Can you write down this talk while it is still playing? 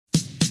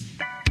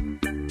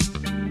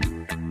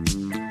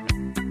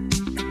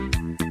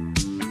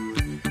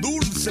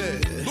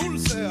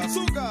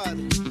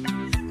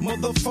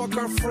motherfuck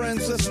our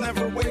friends. Let's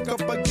never wake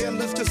up again.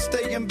 Let's just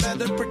stay in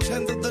bed and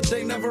pretend that the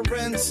day never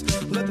ends.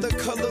 Let the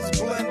colors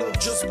blend or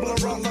just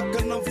blur out like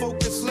an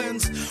unfocused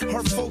lens.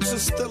 Our folks are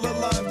still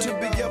alive to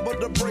be able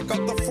to break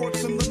out the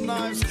forks and the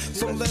knives.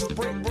 So let's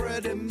break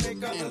bread and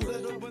make out a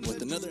little.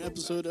 With another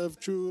episode of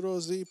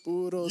Churros y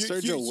Puros.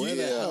 Sergio, where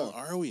the hell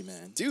are we,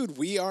 man? Dude,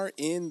 we are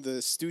in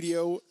the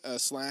studio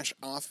slash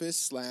office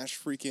slash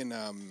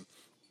freaking,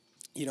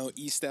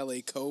 East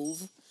LA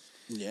Cove.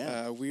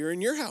 Yeah. We are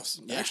in your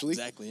house, actually.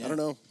 Exactly. Yeah. I don't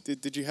know.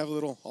 Did you have a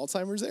little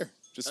Alzheimer's there?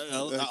 Just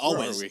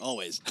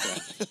always.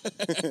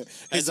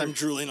 As I'm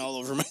drooling all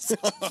over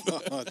myself.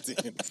 Oh,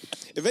 dude.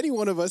 If any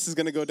one of us is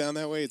going to go down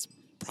that way, it's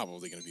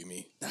probably going to be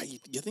me.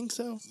 You think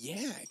so?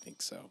 Yeah, I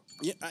think so.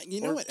 Yeah,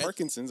 you know what?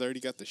 Parkinson's already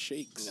got the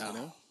shakes, you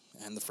know?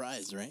 And the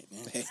fries, right?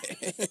 Yeah.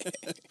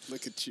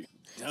 Look at you.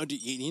 No,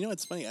 you know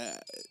what's funny?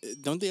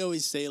 Don't they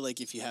always say,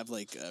 like, if you have,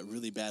 like, a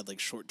really bad, like,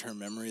 short-term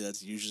memory,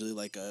 that's usually,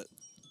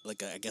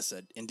 I guess,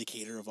 an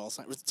indicator of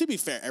Alzheimer's. To be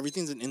fair,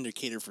 everything's an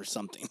indicator for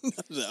something,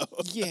 though.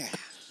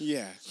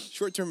 Yeah.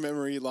 Short-term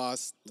memory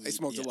loss. I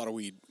smoked a lot of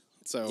weed,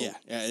 so yeah.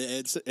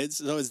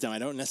 It's always dumb. I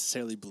don't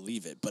necessarily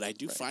believe it, but I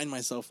do find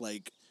myself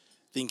like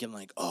thinking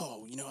like,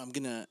 oh, I'm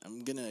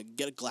gonna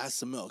get a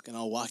glass of milk, and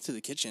I'll walk to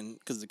the kitchen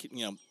because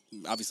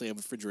obviously I have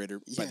a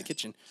refrigerator by the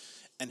kitchen,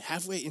 and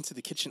halfway into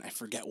the kitchen I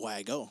forget why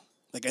I go.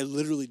 Like, I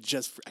literally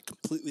I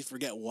completely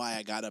forget why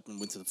I got up and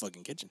went to the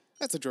fucking kitchen.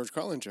 That's a George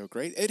Carlin joke,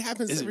 right? It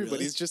happens to everybody.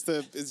 Really? It's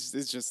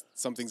just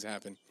something's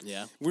happened.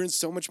 Yeah. We're in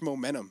so much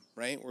momentum,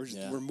 right?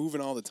 We're moving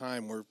all the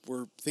time.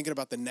 We're thinking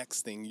about the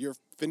next thing. You're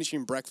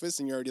finishing breakfast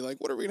and you're already like,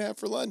 what are we going to have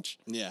for lunch?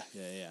 Yeah.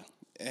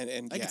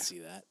 And I can see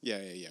that. Yeah.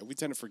 We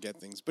tend to forget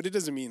things, but it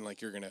doesn't mean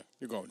like you're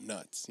going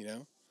nuts,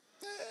 You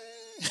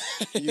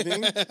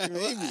think?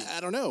 Maybe. I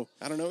don't know.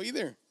 I don't know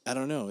either. I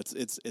don't know.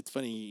 It's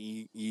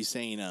funny you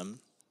saying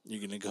you're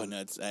gonna go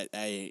nuts.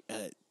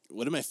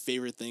 One of my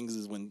favorite things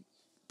is when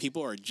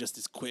people are just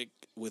as quick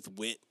with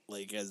wit,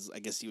 like as I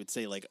guess you would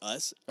say, like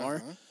us are.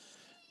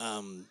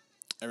 I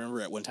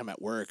remember at one time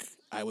at work,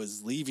 I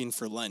was leaving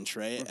for lunch,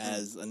 right?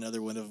 As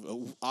another one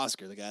of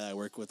Oscar, the guy that I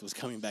work with, was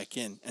coming back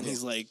in, and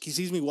he's like, he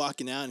sees me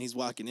walking out, and he's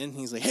walking in, and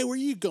he's like, "Hey, where are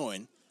you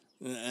going?"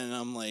 And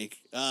I'm like,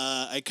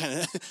 I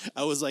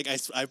was like,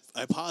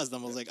 I paused. I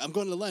was like, I'm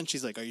going to lunch.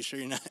 He's like, are you sure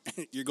you're not?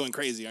 You're going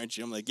crazy, aren't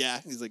you? I'm like,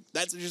 yeah. He's like,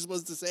 that's what you're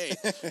supposed to say.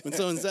 When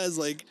someone says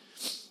like,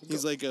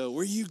 he's like, where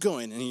are you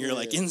going? And you're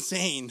like,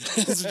 insane.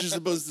 That's what you're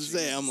supposed to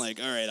say. I'm like,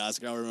 all right,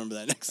 Oscar, I'll remember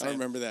that next time. I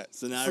remember that.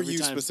 So now for you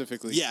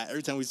specifically. Yeah,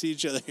 every time we see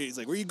each other, he's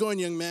like, where are you going,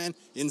 young man?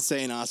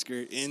 Insane,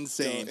 Oscar.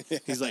 Insane.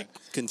 He's like,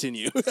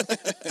 continue.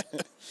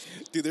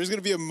 Dude, there's going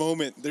to be a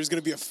moment. There's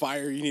going to be a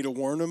fire you need to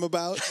warn him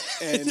about.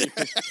 And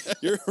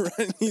you're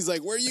running. He's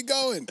like, where are you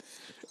going?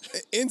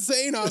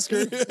 Insane,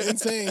 Oscar.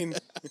 Insane.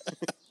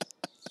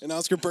 And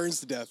Oscar burns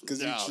to death because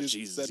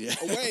he's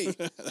away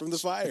from the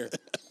fire.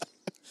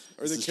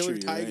 Or the killer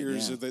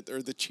tigers, right?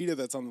 or the cheetah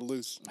that's on the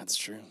loose. That's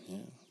true. Yeah.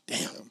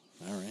 Damn.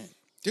 All right.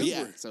 Dude,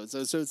 yeah.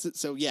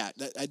 So yeah.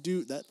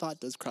 That thought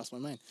does cross my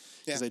mind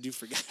because I do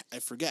forget. I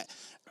forget.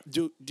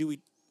 Do we?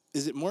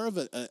 Is it more of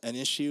an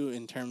issue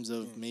in terms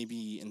of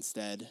maybe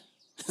instead?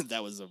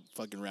 That was a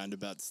fucking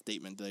roundabout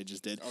statement that I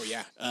just did. Oh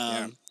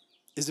yeah.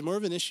 Is it more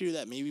of an issue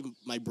that maybe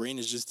my brain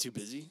is just too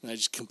busy and I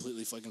just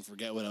completely fucking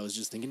forget what I was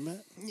just thinking about?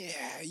 Yeah,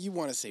 you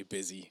want to say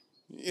busy.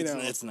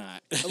 It's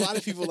not. A lot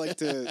of people like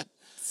to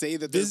say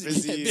that they're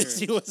busy.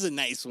 Busy was a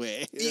nice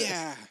way.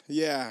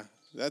 Yeah.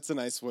 That's a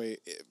nice way.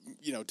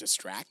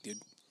 Distracted.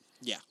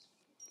 Yeah.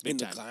 In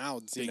the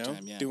clouds,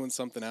 doing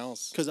something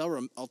else. Because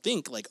I'll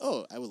think like,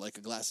 oh, I would like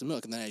a glass of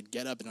milk, and then I'd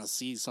get up and I'll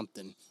see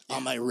something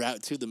on my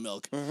route to the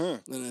milk, and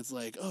it's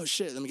like, oh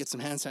shit, let me get some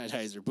hand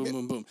sanitizer, boom,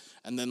 boom, boom,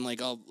 and then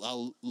like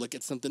I'll look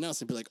at something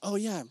else and be like, oh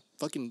yeah,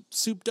 fucking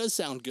soup does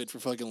sound good for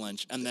fucking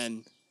lunch, and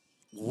then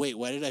wait,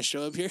 why did I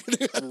show up here?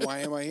 Why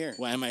am I here?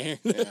 Why am I here?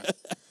 Yeah.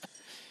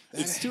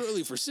 It's too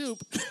early for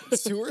soup.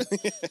 It's too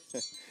early.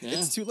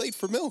 It's too late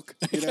for milk.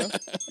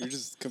 You're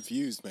just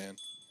confused, man.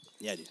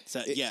 Yeah, dude. So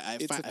I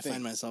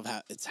find myself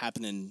it's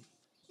happening.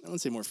 I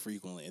wouldn't say more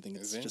frequently. I think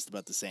it's just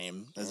about the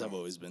same as I've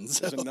always been.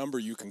 So. There's a number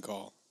you can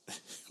call,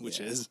 which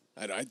is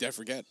I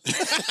forget.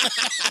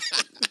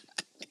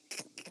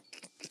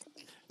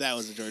 That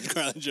was a George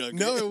Carlin joke.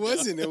 No, it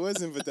wasn't. It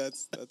wasn't. But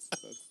that's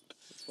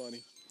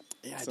funny.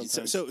 Yeah.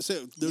 So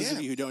those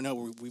of you who don't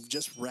know, we've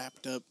just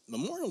wrapped up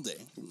Memorial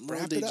Day.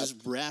 Memorial Day just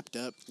wrapped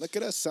up. Look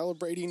at us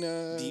celebrating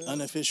the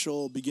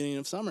unofficial beginning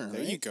of summer.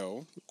 There you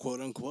go,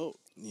 quote unquote.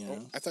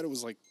 I thought it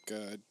was like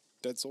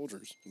dead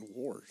soldiers and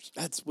wars.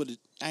 That's what it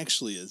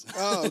actually is.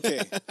 Oh,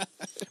 okay.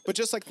 But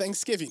just like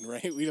Thanksgiving,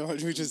 right? We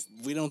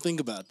don't think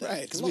about that,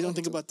 right? Because we don't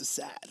think about the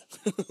sad.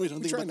 We don't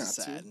think about the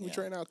sad. We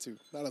try not to.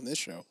 Not on this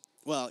show.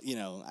 Well,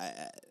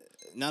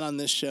 not on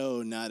this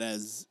show. Not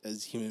as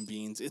human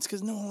beings. It's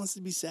because no one wants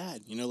to be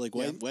sad.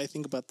 Why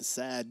think about the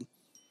sad?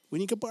 When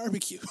you can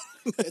barbecue.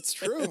 It's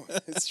true.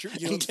 It's true.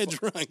 You don't get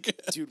drunk.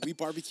 Dude, we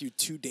barbecued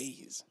 2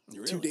 days.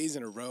 Really? 2 days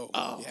in a row.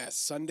 Oh. Yeah,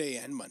 Sunday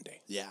and Monday.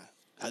 Yeah.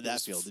 How'd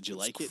that feel? Did you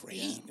like it? Great.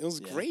 Yeah. It was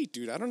Yeah. great,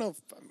 dude. I don't know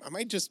if I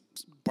might just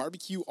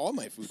barbecue all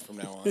my food from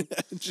now on.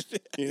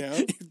 You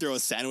know? Throw a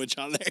sandwich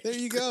on there. There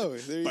you go.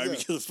 There you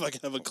Barbecue go. the fuck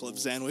out of a club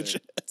sandwich.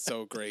 It's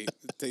so great.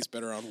 It tastes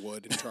better on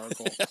wood and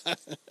charcoal.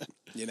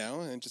 You know,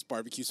 and just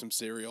barbecue some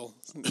cereal.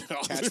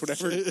 Catch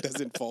whatever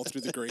doesn't fall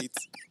through the grates.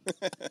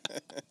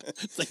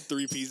 It's like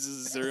 3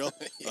 pieces of cereal.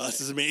 Oh,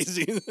 this is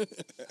amazing.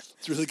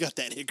 It's really got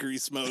that hickory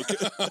smoke.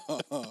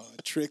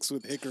 Tricks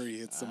with hickory.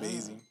 It's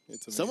amazing.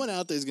 It's amazing. Someone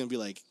out there is gonna be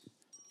like,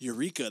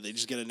 Eureka! They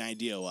just get an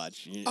idea.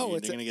 Watch. Oh,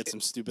 They're gonna get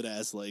some stupid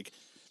ass like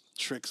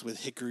tricks with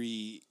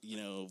hickory,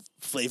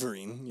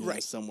 flavoring,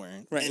 Right.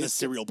 somewhere Right. in a It's-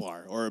 cereal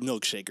bar or a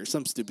milkshake or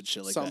some stupid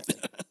shit like something.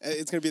 that.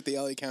 It's gonna be at the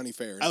LA County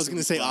Fair. I was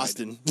gonna say Pride.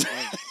 Austin.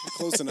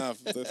 Close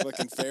enough. The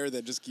fucking fair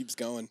that just keeps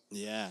going.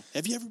 Yeah.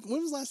 Have you ever?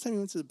 When was the last time you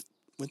went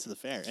to the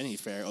fair? Any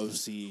fair?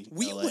 OC.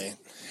 We LA. went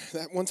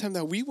that one time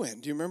that we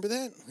went. Do you remember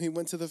that? We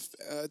went to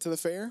the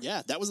fair.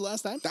 Yeah, that was the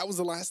last time. That was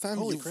the last time.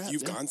 Holy You've, crap,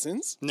 You've yeah. gone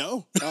since?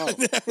 No. Oh.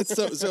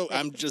 so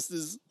I'm just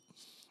as,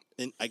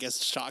 I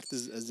guess, shocked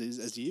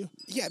as you.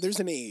 Yeah, there's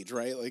an age,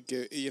 right? Like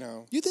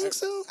You think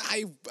so?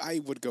 I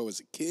would go as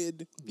a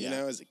kid. Yeah.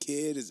 As a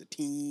kid, as a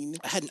teen.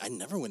 I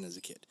never went as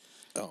a kid.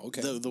 Oh,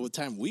 okay. The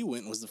time we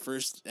went was the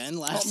first and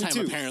last me time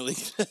too. apparently.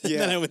 Yeah.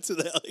 Then I went to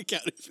the LA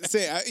County Fair.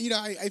 Say,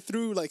 I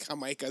threw like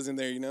Jamaicas in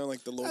there.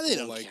 Like the local They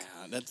don't like.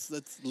 count. That's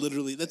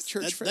literally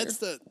church fair.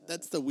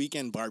 That's the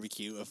weekend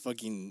barbecue of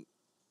fucking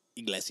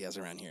iglesias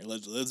around here.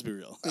 Let's be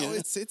real. Oh,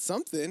 it's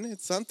something.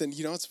 It's something.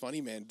 It's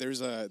funny, man.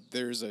 There's a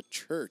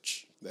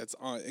church that's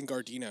in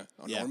Gardena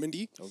on Yeah.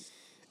 Normandy, Oh.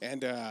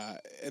 and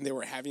they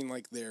were having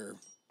like their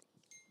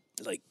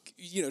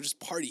just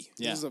party.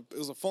 Yeah. It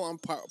was a full on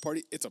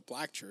party. It's a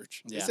black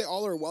church. Yeah. They say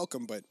all are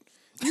welcome, but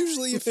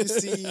usually if you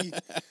see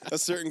a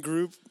certain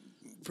group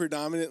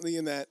predominantly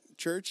in that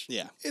church,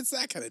 Yeah. it's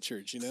that kind of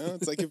church.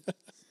 It's like if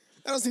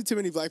I don't see too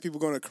many black people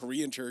going to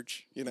Korean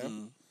church,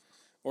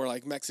 or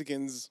like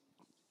Mexicans.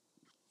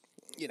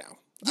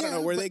 I don't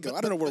know where they go.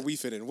 I don't know where we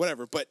fit in.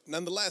 Whatever. But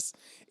nonetheless,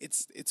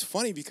 it's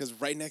funny because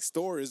right next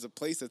door is a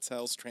place that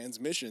sells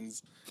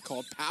transmissions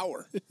called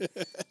Power,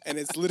 and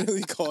it's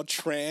literally called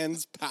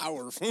Trans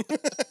Power.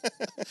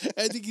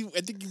 I think you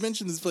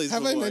mentioned this place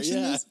Have before. I mentioned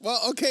yeah. this? Well,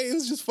 okay. It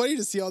was just funny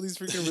to see all these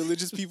freaking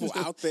religious people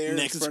out there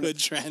Next in front to of-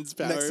 Trans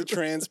Power. next to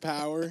Trans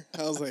Power.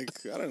 I was like,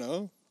 I don't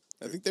know.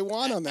 I think they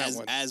won on that as,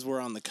 one. as we're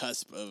on the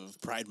cusp of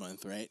Pride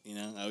Month, right?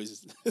 I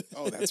was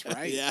Oh, that's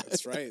right. Yeah.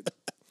 That's right.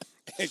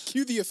 And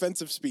cue the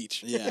offensive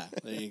speech. Yeah,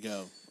 there you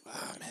go.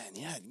 Oh man,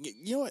 yeah.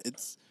 You know what?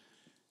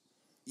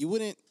 You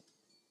wouldn't,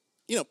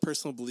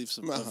 personal beliefs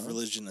of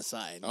religion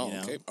aside. Oh, you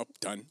know? okay. Oh,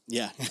 done.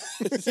 Yeah.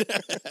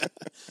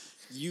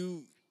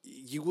 you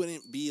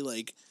wouldn't be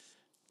like,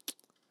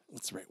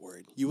 what's the right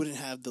word? You wouldn't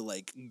have the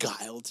like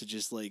guile to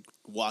just like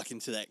walk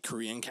into that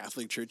Korean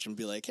Catholic church and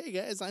be like, "Hey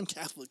guys, I'm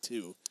Catholic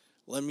too.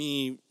 Let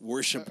me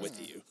worship with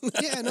you."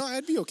 Yeah, no,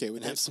 I'd be okay with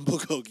And have it. some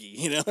bulgogi,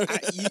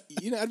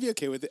 I'd be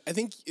okay with it. I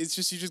think it's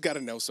just you just got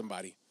to know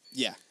somebody.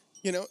 Yeah.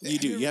 You know, You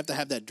do. You have to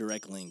have that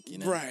direct link,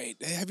 Right.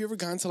 Have you ever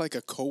gone to like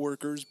a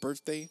coworker's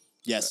birthday?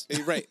 Yes.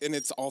 Right, and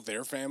it's all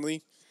their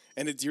family,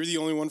 and you're the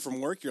only one from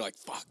work. You're like,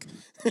 fuck.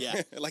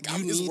 Yeah. Like You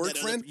I'm his need work that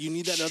friend. you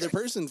need that other Shit.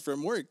 person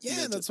from work.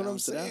 Yeah, to that's what I'm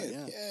balance it out,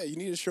 saying. Yeah, you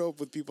need to show up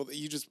with people that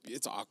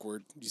it's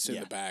awkward. You sit in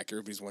Yeah. the back.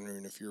 Everybody's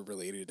wondering if you're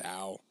related to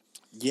Al.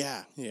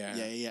 Yeah. Yeah.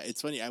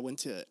 It's funny. I went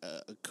to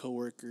a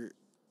coworker,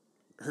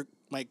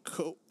 my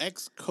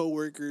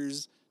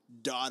ex-coworker's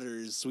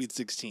daughter's Sweet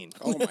 16.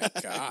 Oh my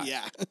god.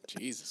 Yeah.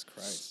 Jesus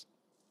Christ.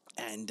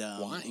 And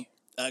Why?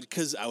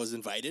 Because I was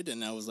invited,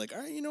 and I was like, all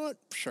right, you know what?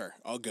 Sure,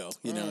 I'll go.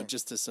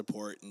 Just to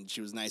support. And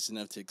she was nice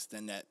enough to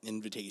extend that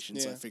invitation,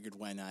 so I Yeah. figured,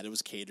 why not? It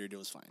was catered. It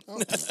was fine. Oh,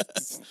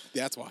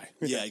 that's why.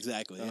 Yeah,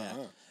 exactly. Yeah,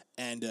 Uh-huh.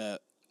 and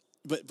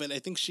but I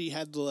think she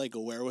had the like a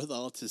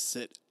wherewithal to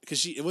sit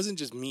because it wasn't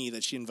just me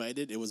that she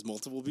invited; it was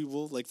multiple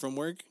people like from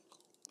work.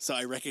 So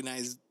I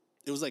recognized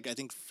it was like I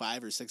think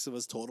 5 or 6 of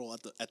us total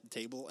at the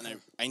table, and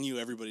I knew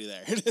everybody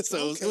there,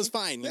 so it was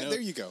fine. There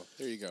you go.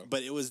 There you go.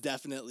 But it was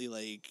definitely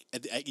like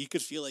you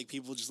could feel like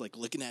people just like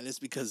looking at us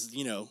because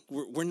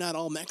we're not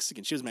all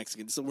Mexican. She was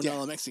Mexican, so we're not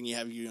all Mexican. You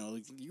have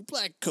like, your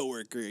black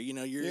coworker,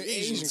 your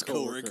Asian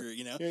coworker,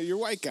 Yeah, you're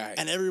white guy.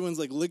 and everyone's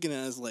like looking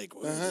at us like,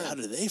 well, how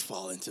do they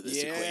fall into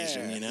this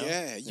equation?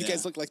 Yeah, you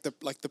guys look like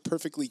the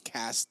perfectly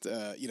cast,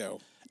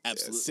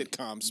 Absolutely.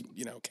 sitcoms,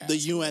 cast. The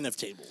UN of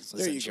tables.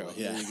 There you go.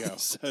 essentially. Yeah. There you go.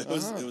 So it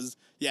was.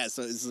 Yeah.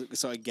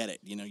 So I get it.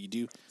 You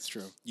do. It's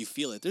true. You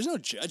feel it. There's no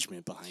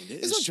judgment behind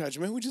it. There's no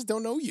judgment. We just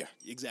don't know you.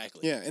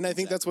 Exactly. Yeah, and I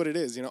think that's what it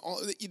is.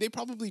 They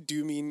probably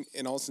do mean,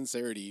 in all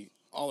sincerity,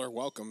 all are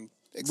welcome,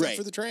 except Right.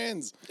 for the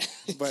trans.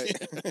 But,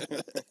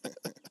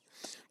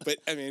 but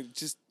I mean,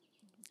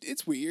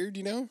 it's weird.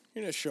 You're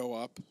gonna show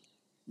up.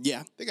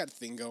 Yeah. They got a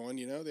thing going.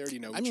 They already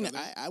know. I each mean, other.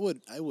 I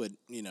would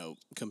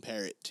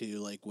compare it to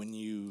like when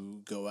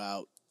you go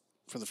out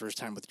for the first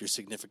time with your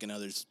significant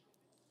other's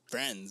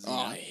friends.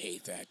 I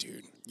hate that,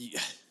 dude. Yeah.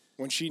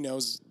 When she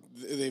knows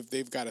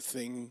they've got a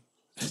thing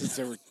since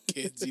they were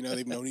kids. You know,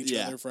 they've known each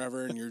Yeah. other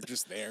forever, and you're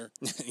just there.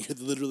 You're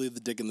literally the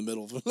dick in the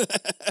middle.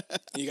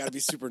 You got to be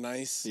super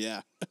nice.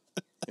 Yeah.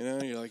 You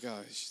know, you're like, oh,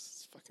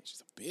 she's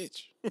a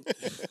bitch.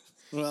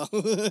 Well,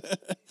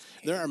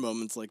 there are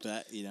moments like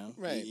that, you know.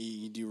 Right.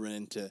 You do run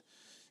into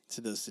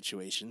those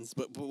situations.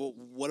 But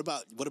what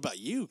about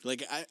you?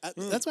 Like I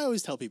that's why I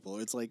always tell people.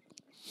 It's like,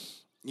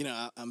 you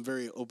know, I'm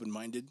very open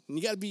minded, and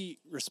you got to be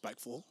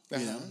respectful. You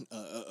know,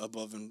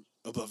 above and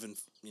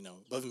you know,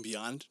 above and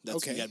beyond. That's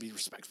Okay. you got to be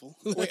respectful.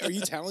 Wait, are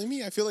you telling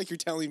me? I feel like you're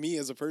telling me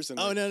as a person.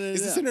 Oh, like, no.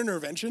 Is this an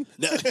intervention?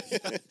 No,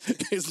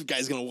 some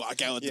guy's gonna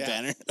walk out with the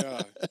banner.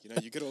 You know,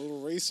 you get a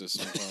little racist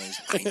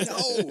sometimes.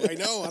 I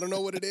know. I don't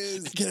know what it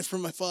is. Get it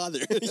from my father.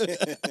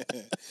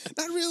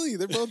 Not really.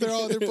 They're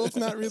both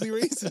not really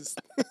racist.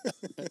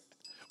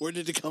 Where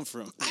did it come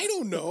from? I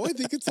don't know. I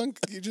think it's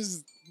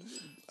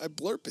I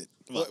blurp it.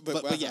 Well,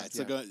 but yeah,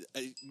 so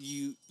yeah.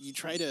 you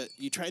try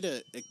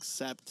to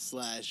accept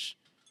 /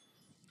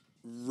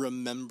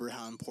 remember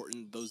how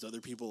important those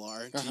other people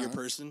are to your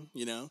person,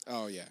 you know?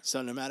 Oh yeah.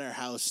 So no matter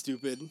how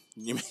stupid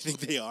you may think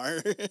they are,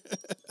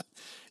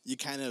 you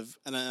kind of,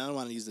 and I don't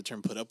want to use the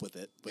term put up with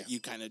it, but you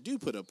kind of do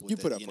put up with it. You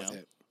put up you with know?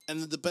 it. And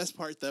the best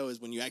part, though,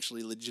 is when you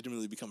actually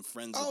legitimately become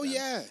friends Oh, with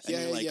them. yeah. And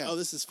Yeah, you're like, yeah. oh,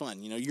 this is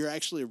fun. You know, you're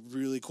actually a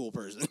really cool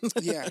person.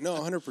 Yeah, no,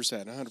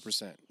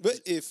 100%.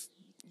 But if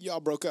y'all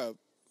broke up,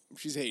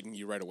 she's hating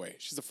you right away.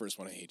 She's the first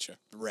one to hate you.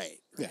 Right.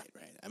 Yeah.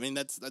 I mean,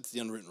 that's the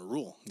unwritten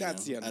rule. you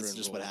That's know? the unwritten That's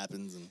just rule. what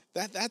happens. And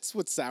That's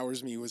what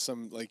sours me with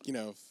some, like, you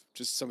know,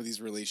 just some of these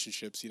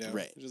relationships, you know?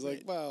 Right, Just like,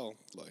 right. well,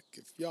 look,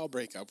 if y'all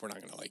break up, we're not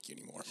going to like you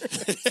anymore.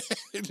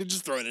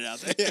 just throwing it out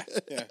there.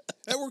 Yeah.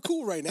 And we're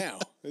cool right now.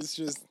 It's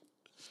just,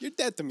 you're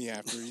dead to me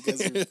after you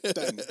guys are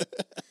done.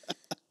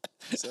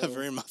 So,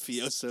 Very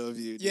mafioso of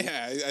you. dude.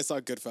 yeah, I saw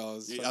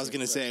Goodfellas. I was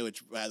gonna say,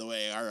 which by the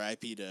way,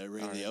 R.I.P. to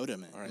Ray Liotta,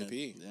 man.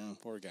 R.I.P. Yeah,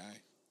 Poor guy.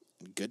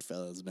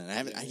 Goodfellas, man. I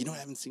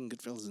haven't seen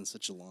Goodfellas in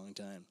such a long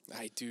time.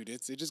 Dude,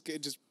 it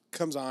just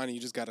comes on. And you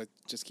just gotta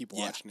keep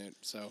Yeah. watching it.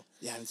 So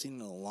Yeah, I haven't seen it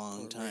in a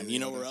long Ray time. You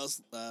know Liotta. where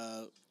else?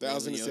 I Ray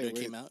was gonna say,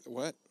 Liotta came out.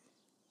 What?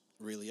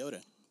 Ray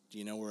Liotta. Do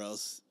you know where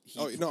else?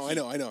 I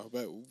know.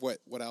 But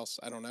what else?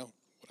 I don't know.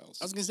 What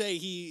else? I was gonna say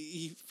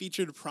he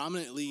featured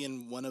prominently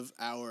in one of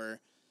our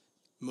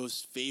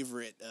most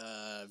favorite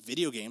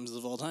video games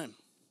of all time.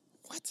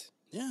 What?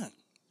 Yeah,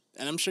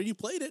 and I'm sure you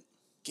played it.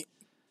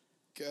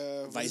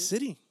 Vice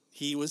City.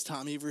 He was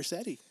Tommy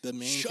Vercetti, the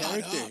main Shut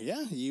character. up.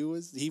 Yeah,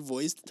 he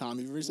voiced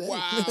Tommy Vercetti.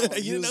 Wow,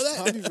 you didn't know that?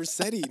 Tommy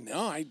Vercetti.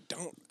 No, I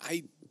don't.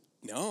 I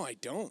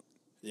don't.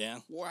 Yeah,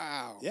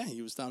 Wow. yeah,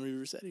 he was Tommy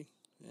Vercetti.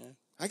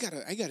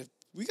 Yeah,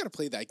 We gotta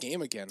play that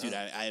game again, dude,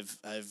 huh?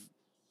 I've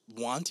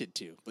wanted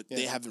to, but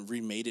they Yeah. haven't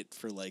remade it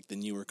for like the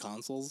newer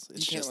consoles.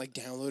 It's You can't just, like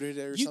download it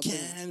or you something.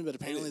 can, but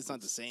apparently it's not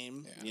the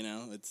same. Yeah. You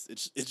know, it's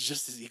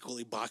just as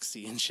equally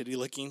boxy and shitty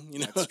looking. You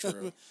know, That's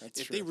true. That's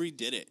if true. they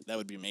redid it, that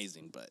would be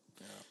amazing. But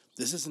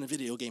this isn't a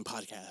video game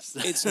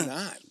podcast. It's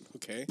not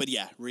okay. But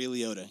yeah, Ray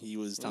Liotta, he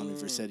was Tommy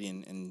Vercetti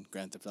in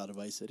Grand Theft Auto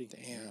Vice City.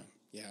 Damn.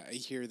 Yeah, I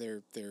hear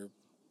the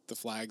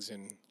flags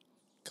in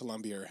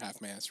Colombia are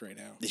half mast right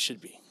now. They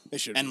should be. They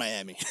should And be.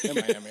 Miami. In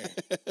Miami,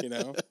 you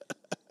know.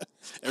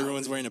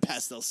 Everyone's wearing a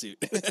pastel suit.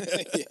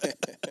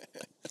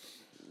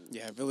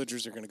 Yeah,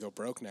 villagers are gonna go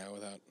broke now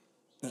without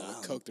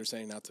the coke. They're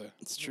saying out to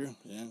It's true.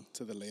 Yeah.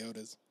 the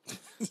Leotas.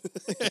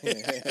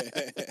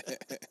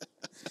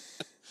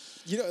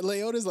 You know,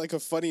 Leota's like a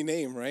funny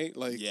name, right?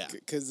 Like, Yeah.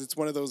 because it's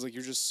one of those like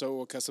you're just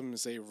so accustomed to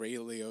say Ray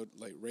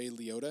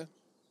Liotta,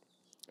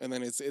 and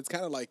then it's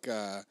kind of like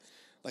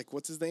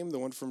what's his name? The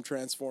one from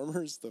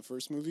Transformers, the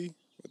first movie.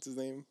 What's his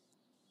name?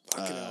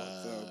 Fucking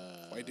hell,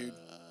 the white dude,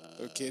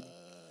 the kid,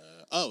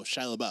 Oh,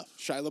 Shia LaBeouf.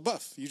 Shia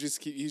LaBeouf. You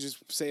just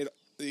say it.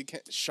 You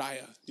can't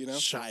Shia. You know,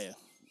 Shia.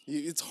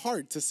 It's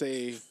hard to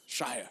say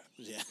Shia.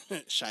 Yeah.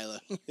 Shyla.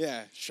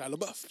 Yeah, Shia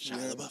LaBeouf.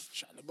 Shia LaBeouf.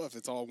 Shia LaBeouf.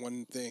 It's all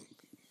one thing.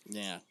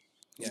 Yeah.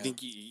 Yeah. You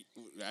think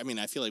I mean,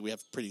 I feel like we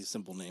have pretty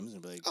simple names.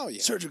 It'd be like, Oh, yeah.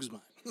 Sergio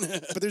Guzman.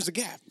 But there's a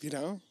gap, you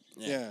know.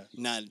 Yeah.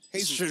 Not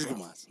Jesus Sergio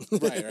Christ.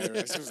 Guzman.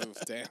 Right.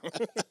 Damn.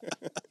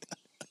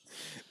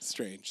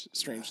 Strange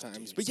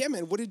times. But yeah,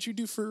 man, what did you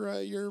do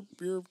for your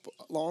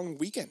long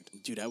weekend?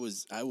 Dude, I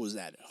was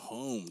at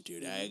home,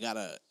 dude. I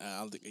gotta,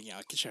 I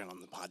can share it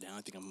on the pod now.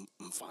 I think I'm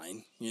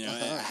fine. You know,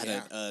 I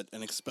had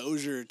an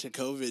exposure to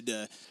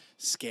COVID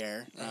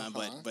scare,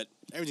 but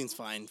everything's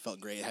fine. Felt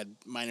great. Had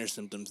minor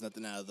symptoms,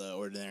 nothing out of the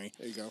ordinary.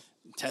 There you go.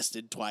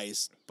 Tested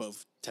twice,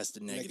 both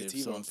tested negative.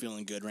 So Negativo. I'm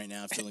feeling good right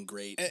now. Feeling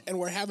great. And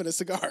we're having a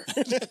cigar.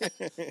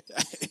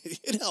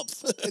 It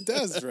helps. It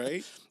does,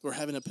 right? We're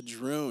having a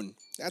Padron.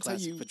 That's how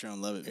Classic you-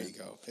 Padron. Love it, There man. you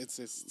go. It's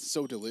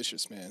so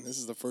delicious, man. This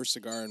is the first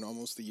cigar in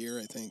almost a year,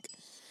 I think.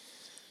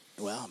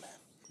 Wow, man.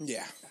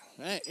 Yeah.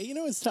 Right. You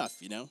know, it's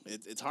tough. You know,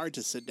 it's hard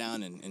to sit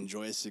down and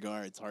enjoy a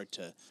cigar. It's hard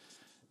to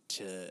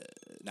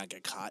not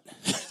get caught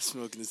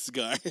smoking a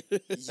cigar.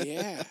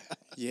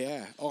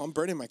 Yeah. Oh, I'm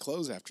burning my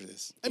clothes after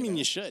this. I mean,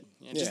 you should.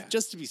 Yeah, Yeah.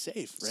 Just to be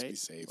safe, right? to be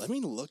safe. Let me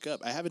look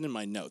up. I have it in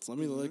my notes. Let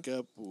me look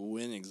up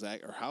when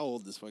exact or how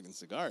old this fucking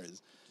cigar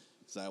is.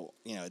 So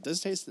it does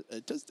taste.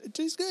 It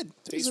tastes good.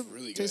 Tastes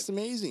really good. Tastes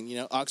amazing.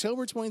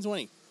 October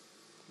 2020.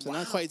 So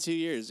not quite 2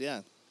 years.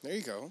 Yeah. There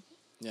you go.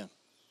 Yeah.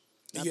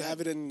 Do you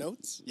have it in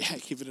notes? Yeah, I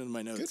keep it in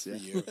my notes. Good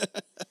for yeah. you.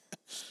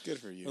 Good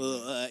for you. A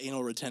little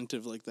anal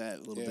retentive like that,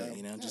 a little Yeah,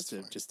 bit, that's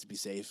fine. just to be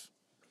safe.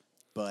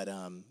 But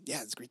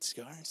yeah, it's a great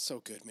cigar. So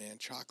good, man.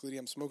 Chocolatey.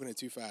 I'm smoking it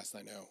too fast,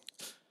 I know.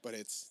 But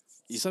it's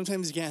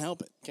Sometimes you can't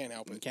help it. can't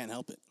help You it. can't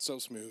help it. So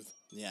smooth.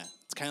 Yeah,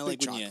 it's kind of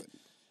Big like when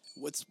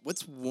chocolate.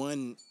 what's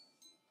one,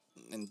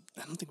 and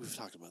I don't think we've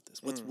talked about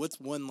this. What's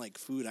one like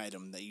food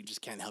item that you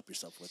just can't help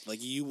yourself with? Like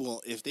you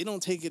will, if they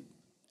don't take it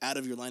out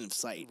of your line of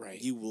sight,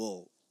 Right. you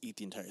will eat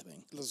the entire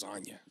thing.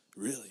 Lasagna.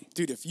 Really,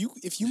 Dude, if you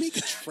make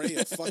a tray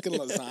of fucking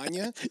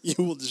lasagna,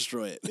 you will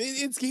destroy it.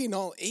 it's getting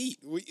all 8.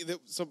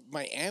 So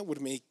my aunt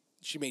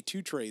she made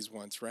 2 trays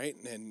once, right?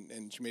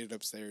 And she made it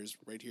upstairs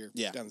right here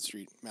down the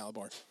street,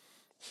 Malabar.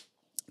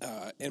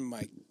 And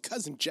my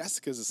cousin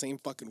Jessica's the same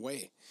fucking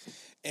way.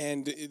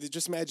 And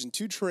just imagine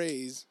 2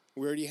 trays.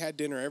 We already had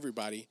dinner,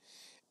 everybody.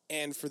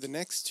 And for the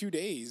next 2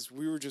 days,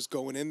 we were just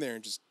going in there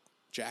and just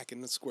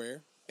jacking the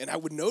square. And I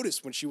would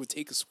notice when she would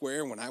take a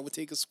square and when I would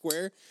take a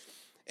square.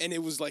 And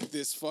it was like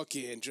this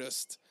fucking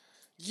just,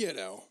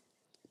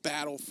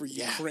 battle for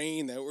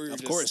Ukraine that we were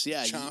Of course,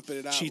 yeah. chomping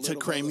it out. She little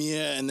took by little.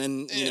 Crimea, and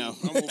then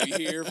I'm over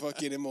here,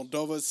 fucking in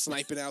Moldova,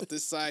 sniping out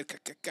this side.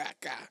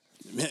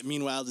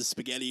 Meanwhile, the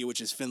spaghetti,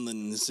 which is Finland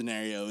in this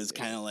scenario, is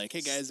kind of like,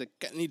 hey guys, I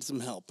need some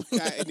help.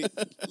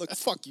 Look,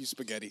 fuck you,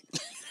 spaghetti.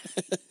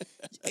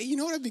 Hey, you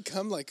know what? I've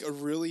become like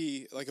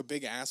a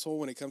big asshole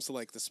when it comes to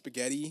like the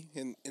spaghetti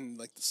and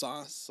like the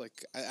sauce.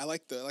 Like I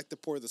like to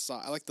pour the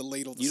sauce. I like to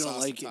ladle the You sauce. don't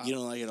like it. You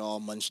don't like it all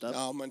munched up.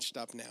 All munched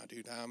up now,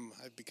 dude.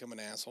 I've become an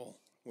asshole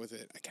with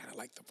it. I kind of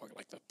like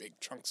the big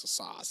chunks of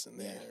sauce in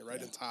there, on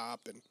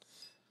top, and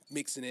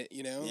mixing it.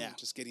 Yeah.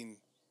 Just getting.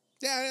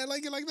 Yeah, I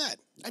like it like that.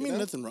 I mean,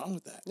 nothing wrong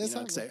with that. That's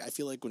not 'cause I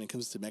feel like when it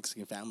comes to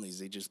Mexican families,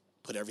 they just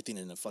put everything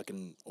in a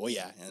fucking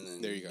olla, and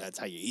then There you go. that's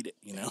how you eat it.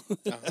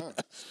 Uh-huh.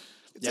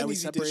 It's Yeah, an we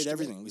easy dish separate to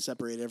everything. make. We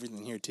separate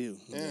everything here too.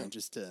 Yeah.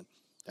 Just to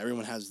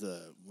everyone has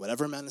the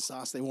whatever amount of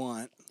sauce they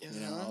want.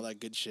 Uh-huh. All that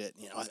good shit.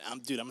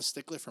 I'm a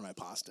stickler for my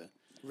pasta.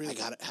 Really? I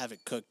gotta have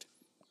it cooked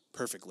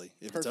perfectly.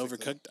 If it's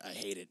Perfectly. overcooked, I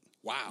hate it.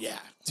 Wow. Yeah.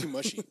 Too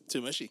mushy. Too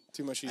mushy.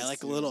 Too mushy. I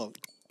like a little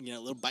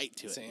bite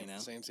to it. Same. You know,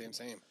 Same.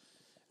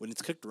 when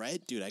it's cooked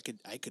right, dude, I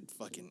could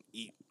fucking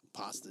eat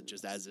pasta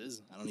just as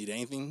is. I don't need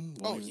anything.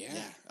 Oh Won't even-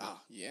 yeah. Oh,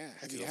 Yeah.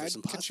 Have could you go for had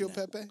some pasta cacio now.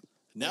 pepe?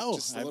 no,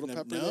 just a I've little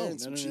never- pepper no, there and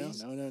some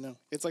cheese? No.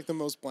 It's like the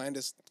most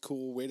blandest,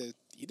 cool way to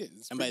eat it.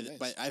 It's And pretty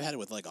nice. I've had it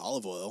with like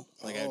olive oil.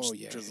 Like I Oh, just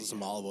yeah, drizzle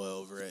some olive oil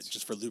over it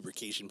just for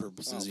lubrication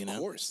purposes. Of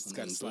course. It's And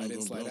gotta then slide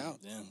in, slide boom. out.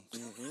 Yeah,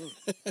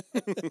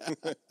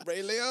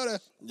 Ray Liotta.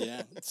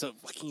 yeah. So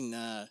fucking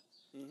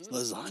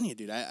lasagna,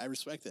 dude. I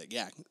respect that.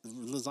 Yeah,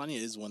 lasagna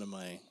is one of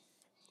my.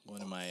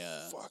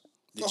 Fuck.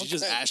 Did you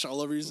just Okay. ash all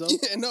over yourself?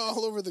 Yeah, no,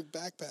 all over the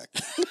backpack.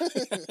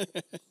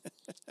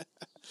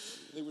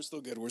 They were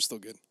still good. We're still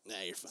good. Nah,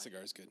 you're fine.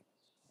 Cigar's good.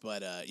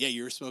 But yeah,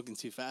 you were smoking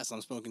too fast.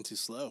 I'm smoking too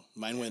slow.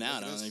 Mine went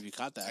out. I don't know if you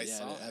caught that. I Yeah,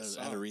 saw, I I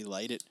saw. had to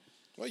relight it.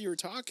 Well, you were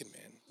talking,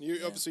 man.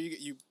 So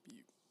you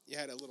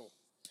had a little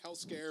health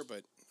scare,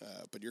 but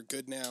you're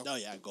good now. Oh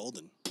yeah,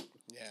 golden.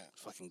 Yeah.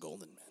 Fucking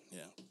golden, man.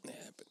 Yeah.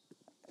 Yeah, but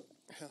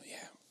hell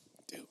yeah,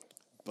 dude.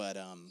 But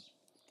yeah,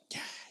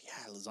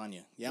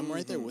 lasagna. Yeah, I'm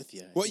right there with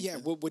you. Well, yeah.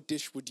 What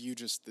dish would you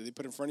just they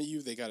put in front of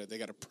you? They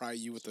gotta pry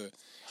you with the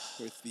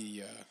what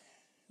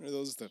are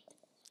those, the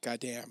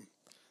goddamn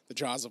the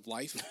jaws of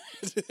life?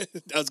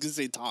 I was gonna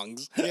say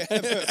tongs. Yeah,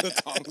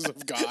 the tongs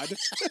of God.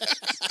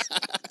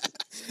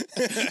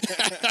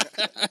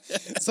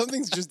 Some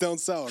things just don't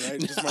sell, right?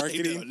 Just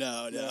marketing.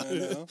 No.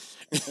 No.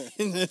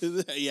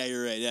 Yeah,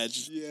 you're right. Yeah,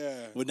 just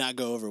Yeah. would not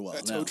go over well.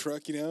 That no. tow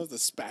truck, the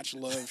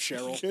spatula of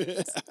Cheryl.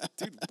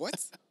 Dude, what?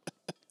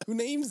 Who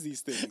names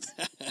these things?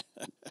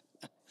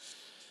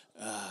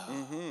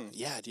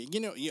 Yeah, dude.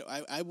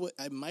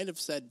 I might have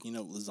said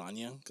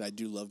lasagna because I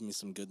do love me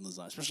some good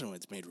lasagna, especially when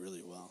it's made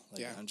really well.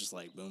 Like, Yeah. I'm just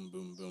like boom,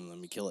 boom, boom. Let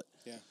me kill it.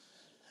 Yeah.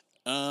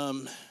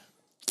 I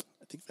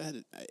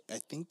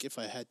think if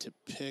I had to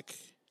pick,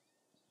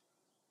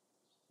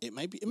 it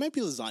might be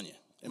lasagna.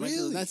 It might be,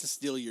 Really? not to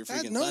steal your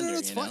freaking No, thunder.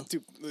 that's you know? fine.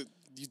 Dude,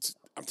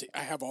 I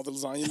have all the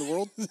lasagna in the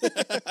world.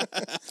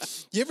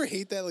 You ever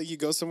hate that? Like, you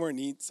go somewhere and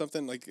eat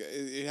something. Like,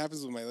 it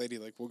happens with my lady.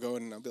 Like, we'll go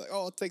in and I'll be like,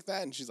 oh, I'll take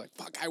that. And she's like,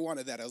 fuck, I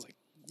wanted that. I was like,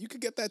 you could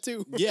get that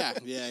too. Yeah.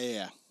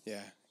 Yeah.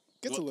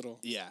 Gets a little.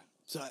 Yeah.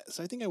 So I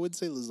think I would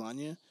say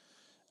lasagna,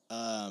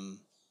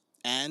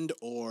 and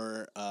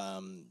or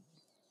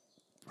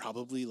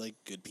probably like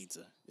good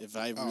pizza. If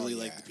I really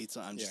like yeah. the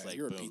pizza, I'm just Yeah, like,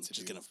 you're a boom, pizza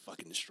just dude. gonna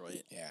fucking destroy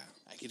it. Yeah.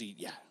 I could eat.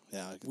 Yeah.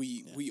 I could-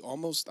 We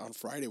almost, on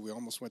Friday, we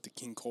almost went to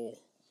King Cole.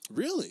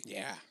 really.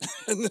 Yeah.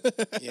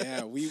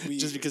 Yeah. We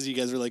Just because you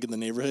guys were like in the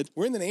neighborhood.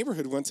 we're in the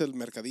neighborhood. Went to El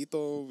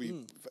Mercadito.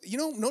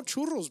 No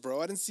churros, bro.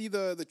 I didn't see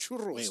the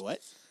churros. Wait, what?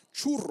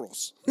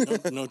 Churros.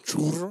 No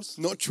churros.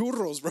 No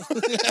churros, bro.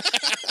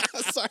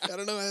 Sorry, I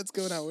don't know why that's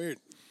going out weird.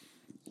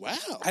 Wow.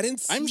 I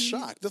didn't see I'm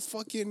shocked. the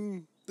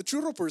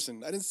churro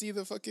person. I didn't see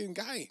the fucking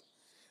guy.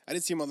 I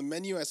didn't see them on the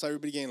menu. I saw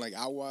everybody getting like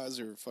aguas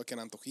or fucking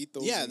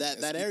antojitos. Yeah, and that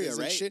esquites area, and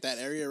right? shit. That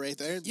area right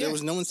there. Yeah. There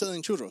was no one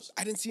selling churros.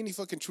 I didn't see any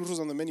fucking churros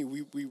on the menu.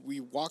 We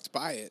walked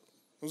by it.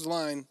 It was a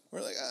line.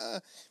 We're like,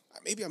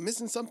 maybe I'm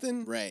missing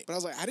something. Right. But I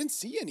was like, I didn't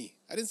see any.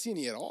 I didn't see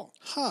any at all.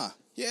 Huh.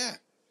 Yeah.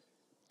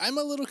 I'm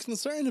a little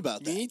concerned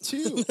about that. Me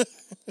too.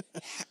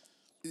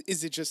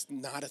 Is it just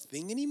not a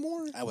thing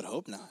anymore? I would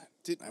hope not.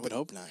 I would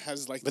hope not.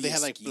 Has like, But the they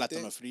had like esquite?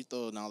 plátano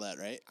frito and all that,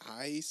 right?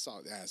 I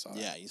saw that.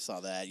 Yeah, you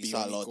saw that. You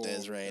saw Bionico,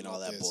 lotes, right, and all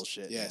that elotes.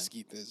 bullshit. Yeah, man.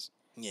 esquites.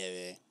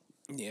 Nieve.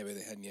 Nieve,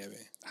 they had nieve.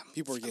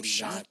 People were I'm getting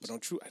shocked. that,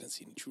 but I didn't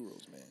see any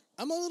churros, man.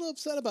 I'm a little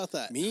upset about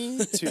that. Me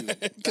too.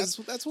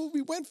 that's what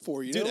we went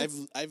for, you Dude, know?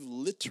 I've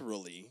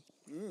literally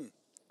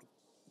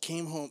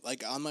came home,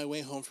 like on my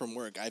way home from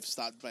work. I've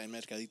stopped by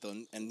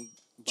Mercadito and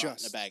bought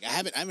Just- a bag. I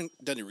haven't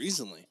done it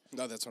recently.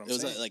 No, that's what I'm It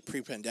was saying. like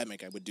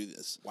pre-pandemic. I would do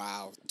this.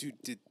 Wow, dude,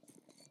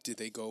 did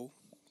they go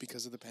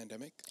because of the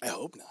pandemic? I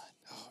hope not.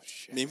 Oh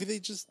shit. Maybe they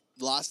just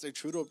lost their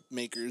churro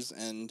makers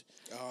and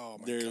Oh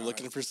my they're God.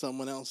 looking for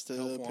someone else to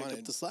Help pick up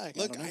wanted. the slack.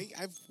 Look, I don't know.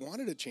 I've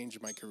wanted to change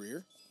my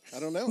career. I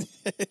don't know.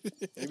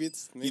 maybe You I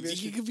think you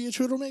should. could be a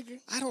churro maker?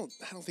 I don't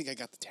think I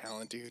got the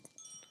talent, dude.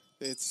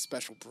 It's a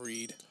special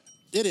breed.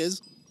 It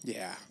is.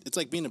 Yeah. It's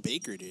like being a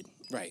baker, dude.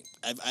 Right.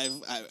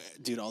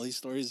 Dude, all these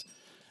stories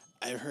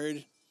I've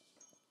heard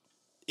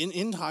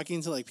in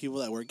talking to like people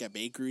that work at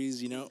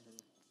bakeries, you know,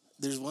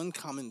 there's one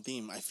common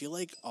theme. I feel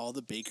like all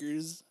the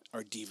bakers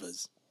are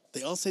divas.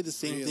 They all say the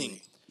same thing.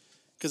 Really?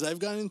 Because I've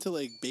gone into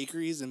like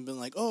bakeries and been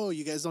like, "Oh,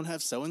 you guys don't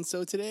have so and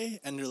so today,"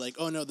 and they're like,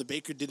 "Oh no, the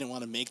baker didn't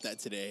want to make that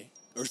today,"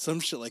 or some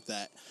shit like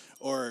that.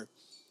 Or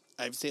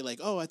I'd say like,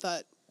 "Oh, I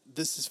thought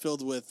this is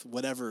filled with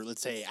whatever,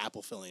 let's say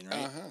apple filling,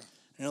 right?" Uh-huh. And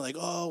they're like,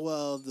 "Oh,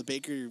 well, the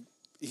baker,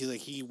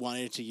 he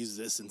wanted to use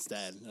this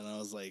instead," and I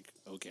was like,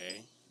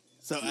 "Okay."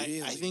 So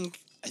Really? I think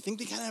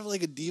they kind of have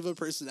like a diva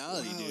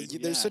personality, Wow,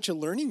 dude. there's such a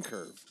learning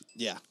curve.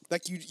 yeah.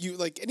 Like you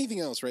like anything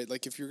else, right?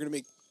 Like if you're gonna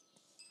make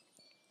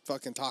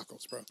fucking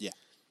tacos, bro. Yeah.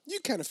 You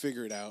kind of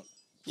figure it out.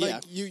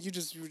 Like Yeah. you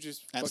just fucking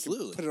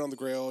Absolutely. put it on the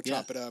grill, Yeah.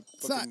 chop it up.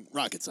 It's not fucking-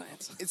 rocket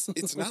science.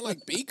 it's not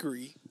like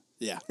bakery.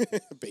 Yeah.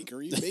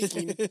 Bakery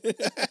baking.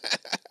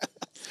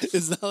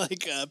 It's not like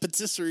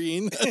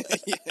patisserie.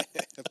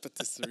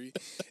 Patisserie.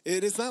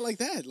 It's not like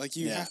that. Like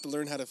you Yeah. have to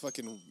learn how to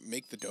fucking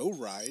make the dough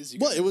rise. You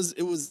Well, gotta-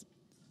 it was.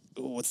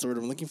 What's the word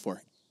I'm looking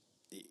for?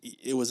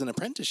 It was an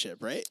apprenticeship,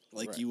 right?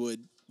 Like Right.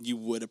 you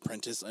would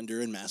apprentice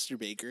under a master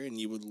baker, and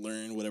you would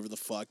learn whatever the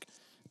fuck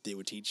they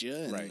would teach you.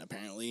 And Right.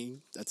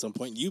 apparently, at some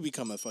point, you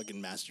become a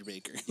fucking master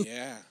baker.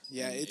 Yeah.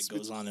 Yeah. And It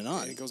goes on and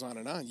on. It goes on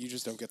and on. You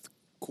just don't get the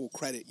cool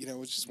credit. You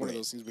know, it's just one of Right.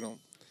 those things we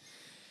don't.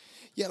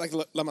 Yeah, like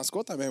La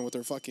Mascota, man, with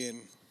their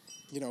fucking,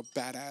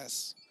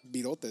 badass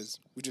birotes.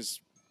 We just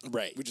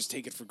Right.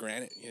 take it for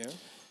granted, you know.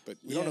 But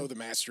we don't Yeah. know the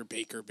master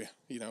baker.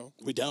 You know,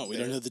 We don't. We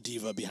don't know the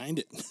diva behind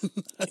it.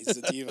 he's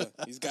a diva.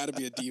 He's got to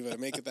be a diva to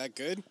make it that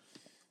good.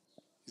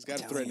 He's got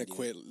to telling threaten you, to dude.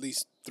 quit at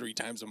least 3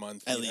 times a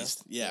month. At you know?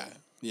 least, yeah.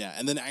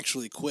 And then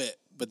actually quit,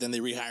 but then they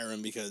rehire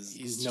him because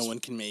He's no just- one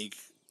can make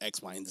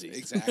X, Y, and Z.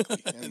 Exactly.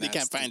 and they that's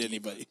can't the find diva.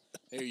 anybody.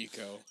 There you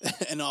go.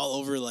 And all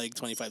over like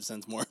 25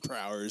 cents more per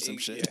hour or some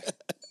shit. Yeah.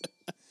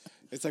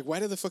 It's like, why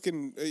do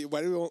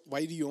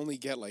you only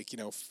get like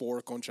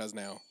 4 conchas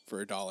now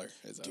for $1?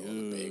 It's like, oh,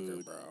 the baker,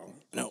 Dude. bro.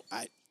 No,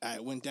 I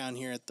went down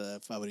here at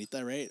the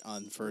Favorita, right?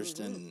 On First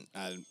and,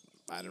 I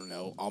don't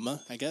know,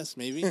 Alma, I guess,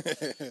 maybe?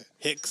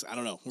 Hicks, I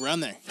don't know. We're on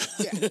there.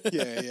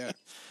 Yeah.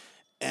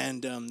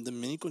 And the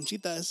mini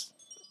conchitas,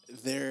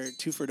 they're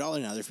 2 for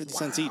 $1 now. They're 50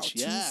 cents each. 2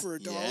 Yeah. for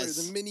 $1. Yes.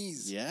 The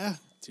minis. Yeah,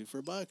 2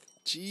 for $1.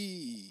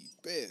 Gee,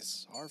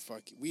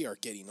 we are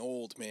getting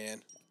old,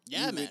 man.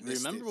 Yeah, We man.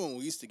 witnessed Remember it. when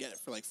we used to get it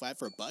for like 5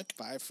 for $1?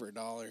 5 for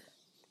 $1.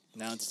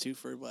 Now it's 2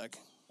 for $1.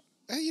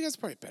 That's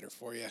probably better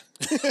for you.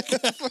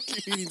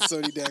 Fucking eating so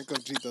many damn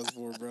conchitas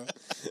for, bro.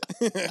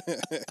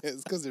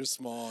 It's because they're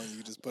small and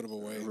you just put them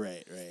away.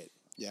 Right.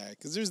 Yeah,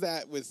 because there's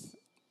that with,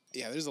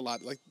 there's a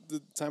lot. Like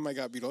the time I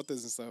got birotes and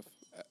stuff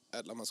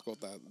at La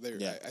Mascota, there,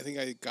 Yeah. I think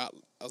I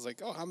was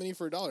like, oh, how many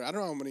for $1? I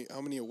don't know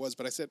how many it was,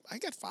 but I said, I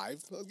got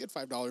 5. I'll get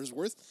 $5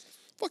 worth.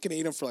 Fucking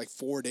ate them for like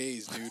 4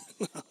 days, dude.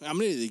 How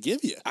many did they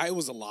give you? It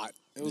was a lot.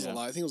 It was Yeah. a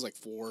lot. I think it was like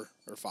 4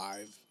 or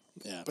 5.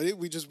 Yeah. But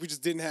we just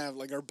didn't have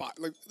like our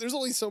like. There's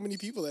only so many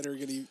people that are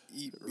gonna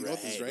eat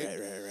birotes, right?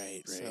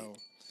 Right. So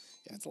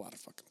yeah, it's a lot of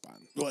fucking fun.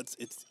 Well, it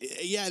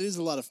is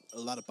a lot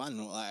of fun.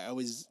 Well, I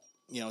always,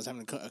 I was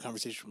having a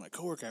conversation with my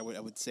coworker. I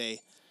would say,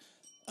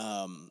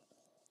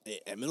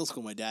 at middle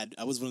school,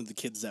 I was one of the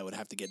kids that would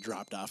have to get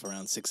dropped off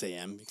around 6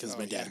 a.m. because Oh,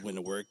 my dad yeah. went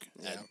to work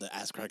Yeah. at the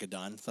Ass Crack of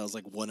Dawn. So I was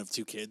like one of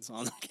 2 kids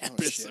on the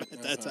campus shit.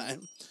 at that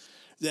time.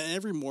 Then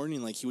every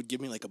morning, like he would give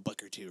me like $1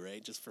 or $2,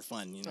 right, just for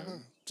fun,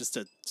 just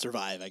to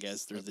survive, I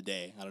guess, through the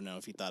day. I don't know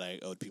if he thought I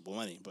owed people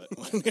money, but.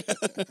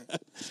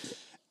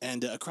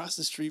 And across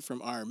the street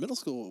from our middle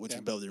school, which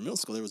is Belvedere Middle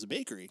School, there was a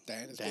bakery.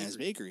 Diana's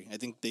Bakery. I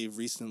think they've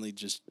recently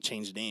just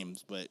changed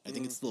names, but I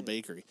think it's still a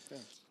bakery. Yeah.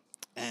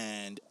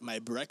 And my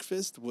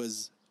breakfast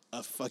was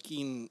a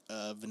fucking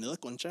vanilla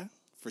concha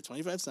for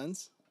 25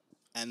 cents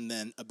and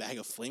then a bag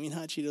of Flaming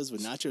Hot Cheetos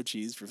with nacho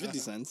cheese for 50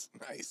 cents.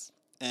 Nice.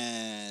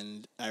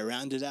 And I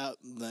rounded out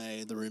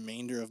the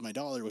remainder of my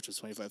dollar, which was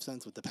 25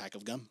 cents, with the pack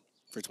of gum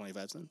for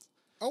 25 cents.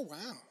 Oh,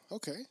 wow.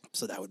 Okay.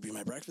 So that would be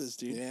my breakfast,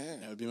 dude. Yeah.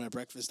 That would be my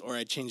breakfast. Or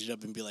I'd change it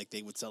up and be like,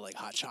 they would sell like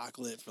hot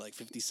chocolate for like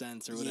 50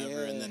 cents or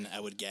whatever. And then I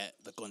would get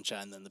the concha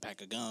and then the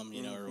pack of gum,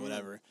 you know, or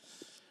whatever.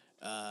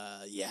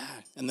 Yeah.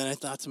 And then I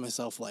thought to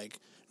myself, like,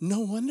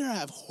 no wonder I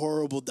have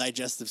horrible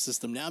digestive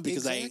system now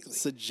because I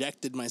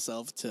subjected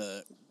myself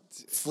to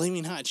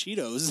Flaming Hot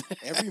Cheetos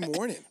every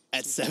morning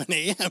at 7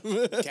 a.m.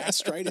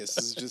 Gastritis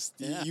is just,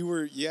 you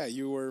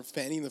were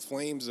fanning the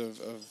flames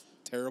of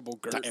terrible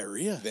GERD.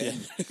 Diarrhea. Then.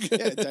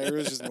 Yeah,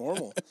 diarrhea is just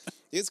normal.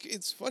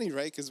 It's funny,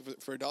 right? Because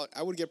for $1,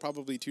 I would get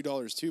probably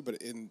 $2 too. But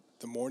in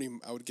the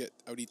morning, I would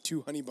eat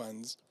 2 honey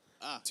buns,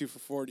 2 for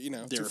 40. You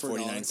know, they were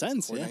 49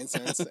 cents. 49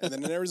 cents, and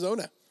then in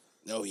Arizona,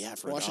 oh yeah,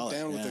 for wash $1, it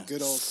down with a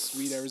good old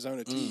sweet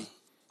Arizona tea.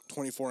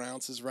 24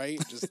 ounces,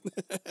 right? Just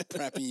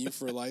prepping you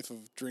for a life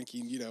of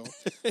drinking, you know,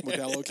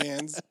 Modelo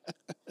cans.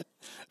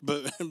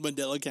 But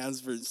Modelo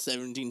cans for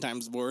 17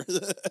 times more.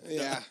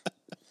 Yeah.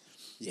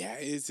 Yeah,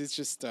 it's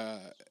just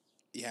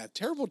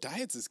terrible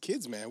diets as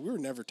kids, man. We were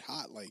never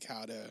taught like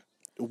how to.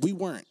 We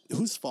weren't.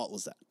 Whose fault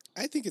was that?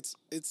 I think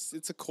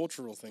it's a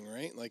cultural thing,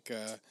 right? Like,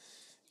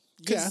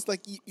 because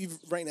like you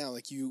right now,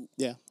 like you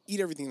eat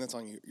everything that's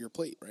on your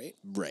plate, right?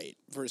 Right.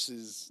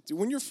 Versus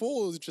when you're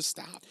full, just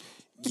stop.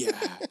 Yeah.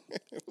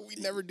 We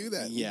never do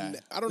that. Yeah.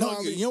 I don't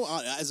know. You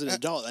know, as an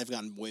adult, I've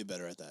gotten way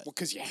better at that. Well,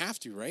 because you have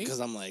to, right?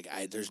 Because I'm like,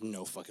 there's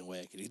no fucking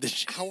way I could eat this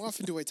shit. How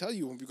often do I tell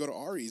you when we go to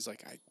Ari's,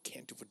 like, I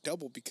can't do a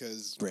double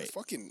because my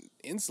fucking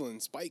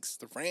insulin spikes.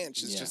 The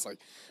ranch is just like,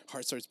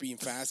 heart starts beating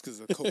fast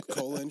because of the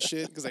Coca-Cola and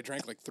shit. Because I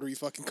drank like 3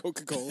 fucking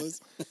Coca-Colas.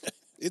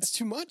 It's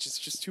too much. It's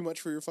just too much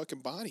for your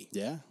fucking body.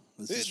 Yeah.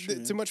 This is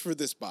true. Too much for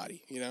this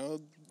body, you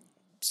know?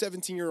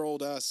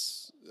 17-year-old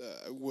us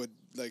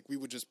we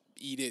would just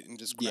eat it and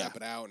just crap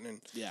it out,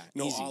 and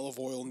no easy. Olive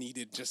oil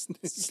needed, just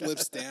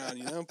slips down,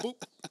 you know? Boop.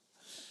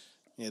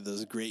 Yeah,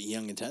 those great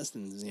young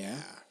intestines. Yeah.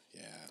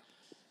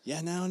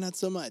 Yeah, no, not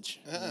so much.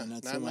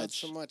 Not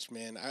so much,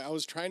 man. I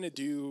was trying to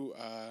do.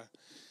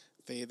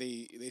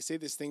 They say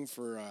this thing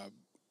for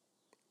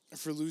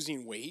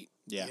losing weight.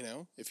 Yeah. You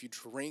know, if you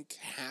drink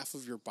half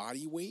of your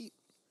body weight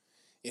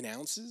in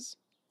ounces.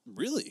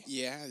 Really?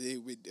 Yeah,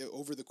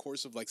 over the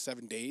course of like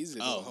 7 days.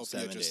 It'll help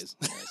 7 you days.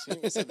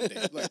 7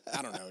 days. Like,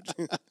 I don't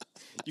know.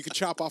 You could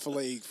chop off a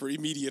leg for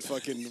immediate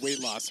fucking weight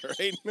loss,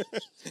 right?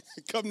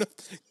 Come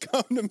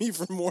to me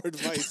for more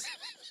advice.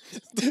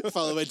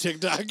 Follow my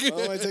TikTok.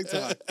 Follow my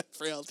TikTok.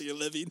 For healthier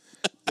living.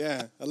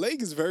 Yeah, a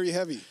leg is very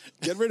heavy.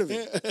 Get rid of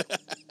it.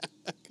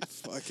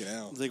 Fucking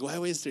hell. It's like, why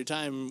waste your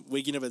time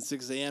waking up at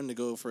 6 a.m. to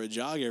go for a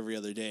jog every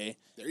other day?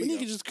 You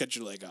can just cut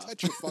your leg off.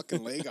 Cut your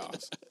fucking leg off.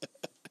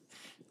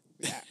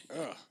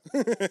 Yeah.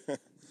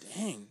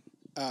 Dang.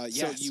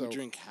 So you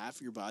drink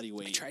half your body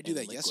weight. I tried to do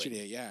that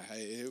yesterday. Yeah.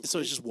 So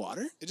it's just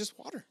water? It's just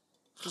water.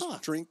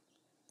 Just drink.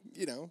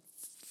 You know,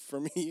 for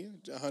me,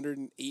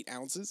 108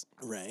 ounces.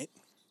 Right.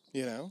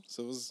 You know,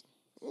 so it was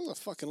a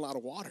fucking lot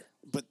of water.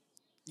 But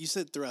you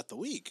said throughout the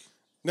week.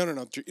 No,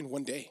 in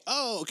one day.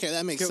 Oh, okay,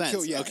 that makes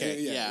sense. Yeah,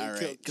 all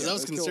right. Because I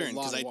was concerned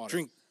because I water.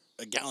 drink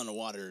a gallon of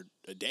water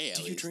a day.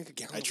 Do you drink a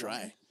gallon? I try.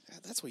 Of water? Yeah,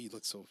 that's why you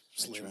look so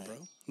slim, bro.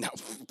 No,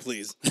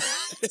 please.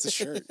 It's a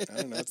shirt. I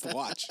don't know. It's the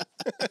watch.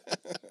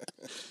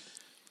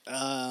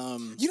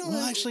 You know,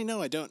 well, actually,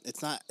 no, I don't.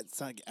 It's not.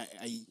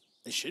 I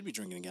should be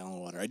drinking a gallon of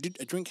water. I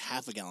drink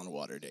half a gallon of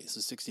water a day, so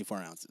 64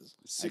 ounces.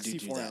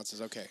 64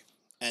 ounces. Okay.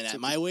 And at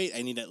my weight,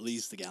 I need at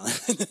least a gallon.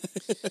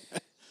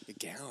 A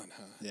gallon,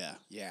 huh? Yeah.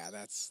 Yeah,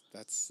 that's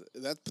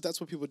But that's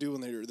what people do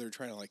when they're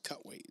trying to like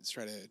cut weight. Is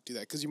try to do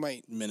that because you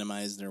might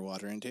minimize their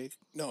water intake.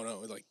 No,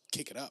 like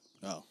kick it up.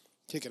 Oh.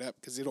 Kick it up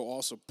because it'll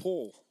also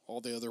pull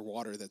all the other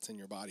water that's in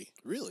your body.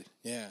 Really?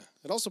 Yeah.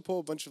 It also pull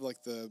a bunch of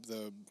like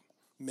the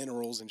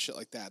minerals and shit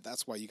like that.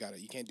 That's why you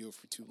can't do it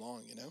for too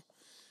long, you know?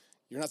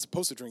 You're not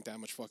supposed to drink that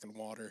much fucking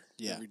water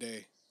every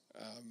day.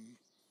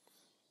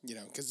 You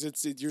know, because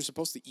you're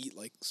supposed to eat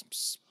like some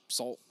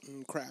salt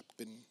and crap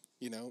and,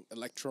 you know,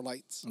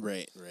 electrolytes.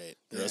 Right.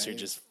 Or else you're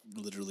just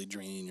literally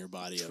draining your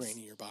body.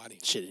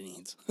 Shit it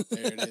needs.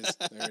 There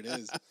it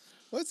is.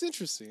 Well, it's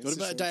interesting. What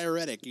about a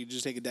diuretic? You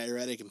just take a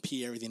diuretic and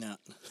pee everything out.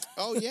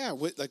 Oh yeah,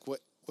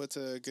 what's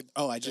a good?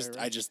 Oh, I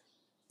just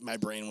my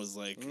brain was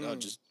like,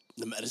 just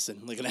the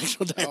medicine, like an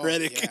actual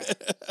diuretic. Oh,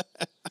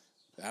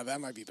 yeah.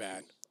 That might be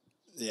bad.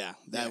 Yeah,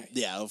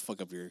 it'll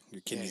fuck up your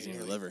kidneys and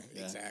your liver.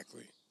 Yeah.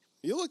 Exactly.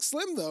 You look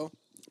slim though.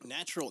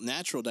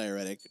 Natural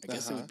diuretic. I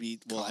guess it would be.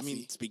 Well, Coffee. I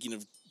mean, speaking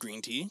of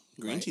green tea,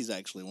 tea's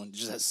actually one. It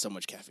just has so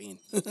much caffeine.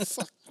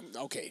 Fuck.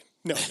 Okay.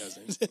 No, it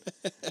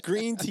doesn't.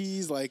 Green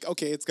tea's like,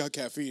 okay, it's got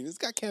caffeine. It's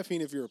got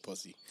caffeine if you're a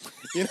pussy.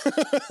 You know?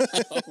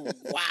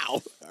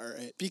 Wow. All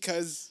right.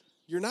 Because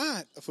you're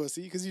not a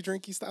pussy because you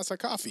drink Istasa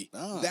coffee.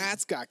 Oh,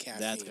 that's got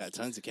caffeine. That's got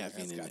tons of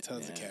caffeine. That's got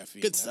tons of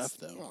caffeine. Good stuff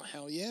though. Oh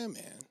hell yeah,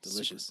 man!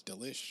 Delicious.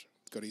 Delish.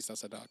 go to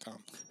eastsouthside.com.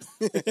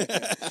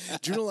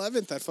 June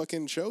 11th, that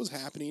fucking show's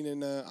happening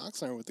in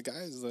Oxnard with the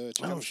guys. The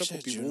Chicano Shuffle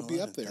people will be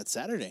up there. That's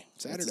Saturday.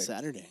 Saturday. That's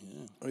Saturday.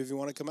 Yeah. Or if you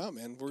want to come out,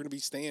 man, we're going to be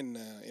staying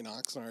in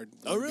Oxnard.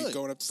 Oh, We're gonna be really?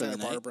 going up to For the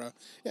Santa night? Barbara.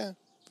 Yeah,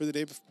 for the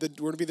day. We're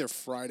going to be there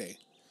Friday.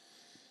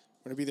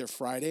 We're going to be there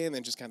Friday and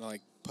then just kind of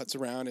like putz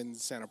around in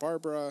Santa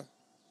Barbara.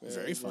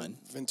 Very fun.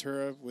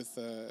 Ventura with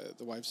the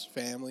wife's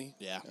family.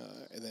 Yeah.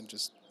 And then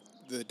just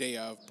the day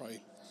of,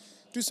 probably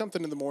do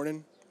something in the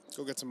morning.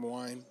 Go get some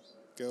wine.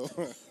 Go.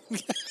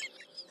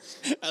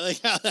 I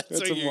like how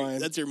Get some wine.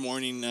 that's your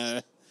morning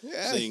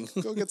thing.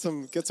 Go get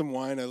some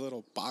wine, a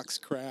little box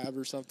crab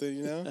or something,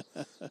 you know?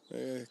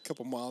 A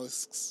couple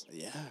mollusks.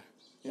 Yeah.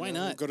 you Why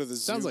know? not? Go to the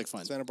zoo. Sounds like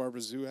fun. Santa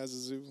Barbara Zoo has a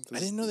zoo. I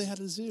didn't know they had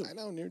a zoo. I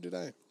know, neither did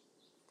I.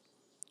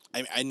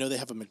 I know they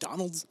have a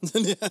McDonald's,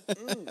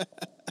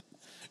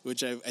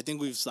 which I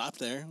think we've stopped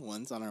there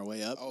once on our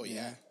way up. Oh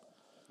yeah,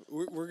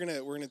 we're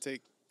gonna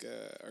take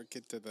our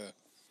kid to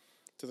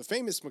the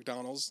famous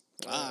McDonald's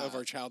of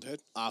our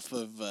childhood. Off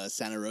of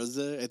Santa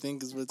Rosa, I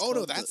think is what it's Oh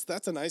called. no,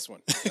 that's a nice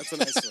one. That's a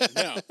nice one.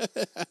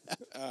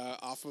 No,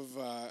 off of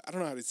I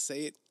don't know how to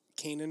say it.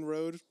 Canaan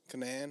Road,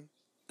 Canaan.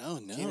 Oh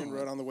no. Canaan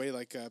Road on the way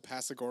like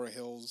past Agora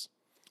Hills.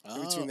 Oh,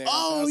 between there and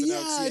oh Thousand yeah,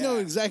 Oaks. I know Yeah,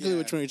 exactly yeah.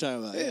 which one you're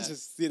talking about. It's Yeah.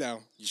 just, you know,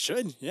 You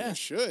should, yeah. we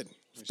should.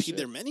 We Peed should.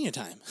 there many a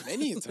time.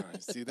 Many a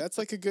times, dude. That's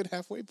like a good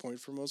halfway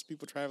point for most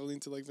people traveling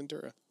to like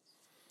Ventura.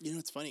 You know,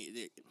 it's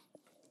funny.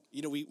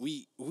 You know,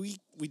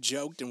 we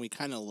joked and we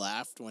kind of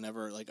laughed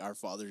whenever like our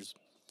fathers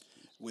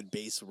would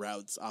base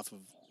routes off of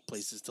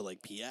places to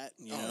like pee at.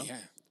 You know, Oh yeah.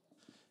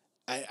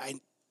 I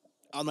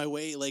on my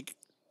way, like,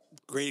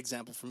 great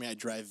example for me. I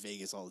drive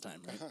Vegas all the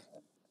time, right? Uh-huh.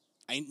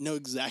 I know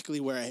exactly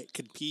where I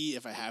could pee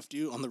if I have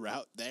to on the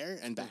route there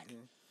and back.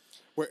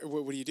 What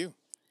do you do?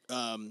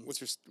 Um,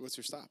 What's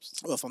your stops?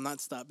 well, if I'm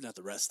not stopping at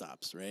the rest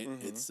stops, right?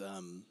 It's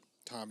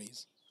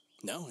Tommy's,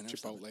 no, I never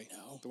stop Chipotle, at-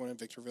 No, the one in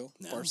Victorville,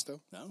 no,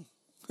 Barstow. No.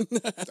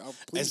 Oh,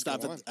 please go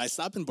on. I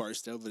stop in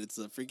Barstow, but it's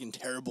the freaking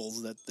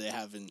terribles that they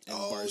have in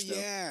Oh Barstow.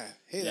 yeah,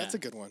 hey, that's a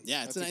good one.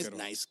 Yeah, it's That's a good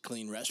one. nice,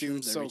 clean restrooms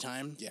Dude, every so-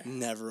 time. yeah.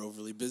 Never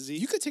overly busy.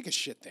 You could take a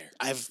shit there.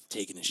 I've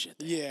taken a shit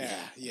there.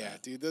 Yeah,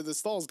 dude. The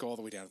stalls go all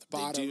the way down to the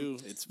They bottom. do. You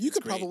It's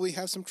could great. probably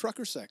have some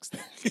trucker sex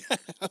there.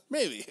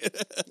 Maybe.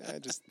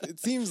 It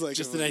seems like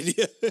Just a- an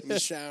idea. in the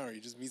shower, you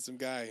just meet some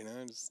guy, you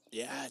know. Just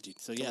Yeah, dude.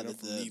 So yeah, Coming up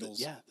from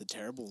Needles. the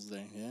terribles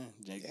there. Yeah,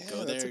 Yeah,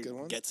 go that's a there, good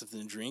one. get something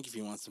to drink if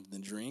you want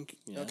something to drink.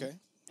 You know, Okay.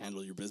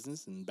 Handle your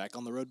business and back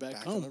on the road back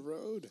back home. on the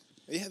road.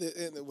 Yeah,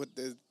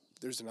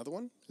 there's another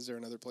one. Is there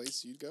another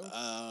place you'd go?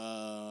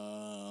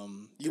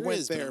 You there went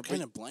is, but there, I'm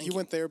kind of blanking. you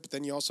went there, but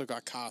then you also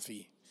got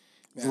coffee.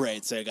 Now.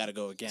 Right, so I got to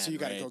go again. So you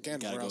got to right? go again.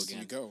 Gotta Where go else do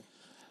again. you go?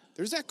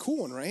 There's that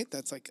cool one, right?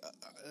 That's like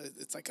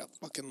it's like a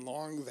fucking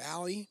long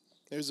valley.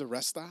 There's a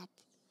rest stop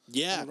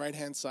Yeah, on the right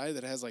hand side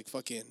that has like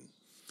fucking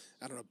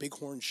I don't know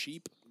bighorn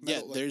sheep. yeah.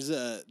 metal, like-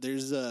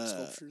 There's a.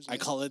 sculptures, I maybe?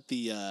 call it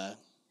the.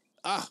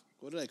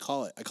 What did I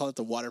call it? I call it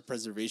the water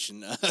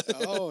preservation.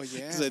 Oh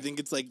yeah. Because I think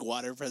it's like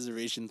water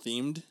preservation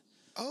themed.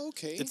 Oh,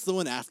 okay. It's the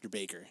one after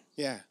Baker.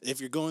 yeah. If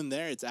you're going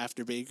there, it's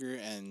after Baker,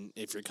 and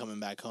if you're coming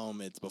back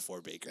home, it's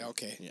before Baker.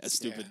 Okay. Yeah, a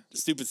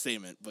stupid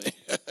statement, but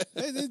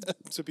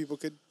So people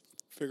could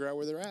figure out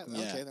where they're at.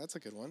 Yeah. Okay, that's a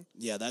good one.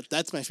 yeah,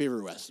 that's my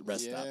favorite rest stop.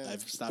 Yeah.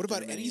 I've stopped. What about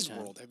there many Eddie's times.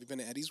 World? Have you been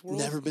to Eddie's World?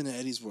 Never been to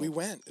Eddie's World. We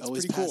went. It's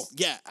Always pretty cool. passed.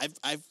 Yeah,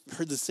 I've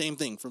heard the same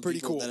thing from Pretty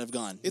people cool. that have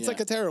gone. It's Yeah. like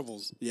a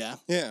Terribles. Yeah.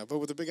 Yeah, but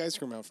with a big ice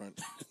cream out front.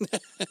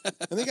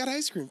 And they got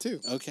ice cream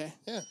too. Okay.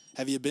 Yeah.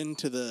 Have you been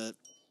to the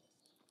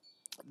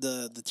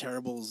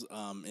Terribles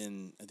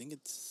in I think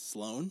it's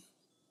Sloan?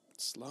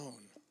 Sloan.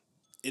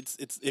 It's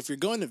if you're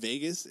going to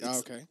Vegas, Oh,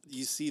 okay.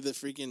 You see the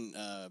freaking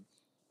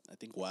I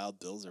think Wild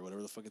Bills or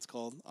whatever the fuck it's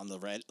called on the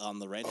right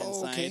hand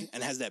Oh, side, okay.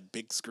 and it has that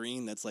big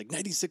screen that's like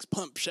 96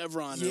 pump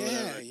Chevron or Yeah,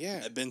 whatever.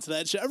 yeah. I've been to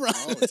that Chevron.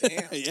 Oh,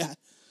 damn. Yeah,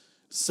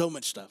 so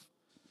much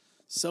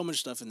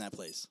stuff in that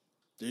place.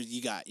 There,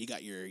 you got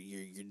your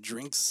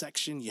drinks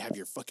section. You have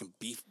your fucking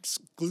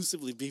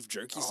exclusively beef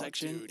jerky Oh,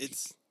 section. dude.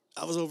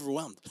 I was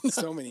overwhelmed.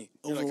 So many.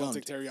 You're like, I'll Overwhelmed.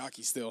 take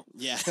teriyaki still.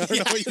 Yeah, I don't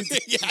know what you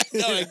did. yeah,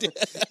 no, I did.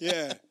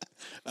 Yeah.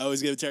 I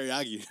always get a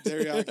teriyaki.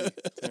 Teriyaki.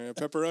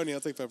 Pepperoni.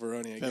 I'll take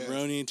pepperoni. I guess.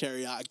 Pepperoni,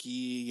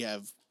 teriyaki. You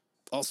have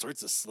all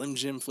sorts of Slim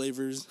Jim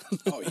flavors.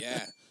 Oh,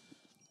 yeah.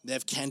 They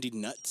have candied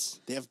nuts.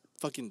 They have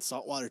fucking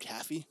saltwater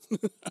taffy.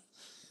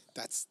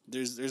 That's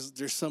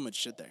There's so much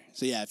shit there.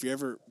 So yeah, if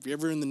you're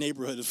ever in the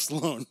neighborhood of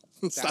Sloan,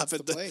 stop the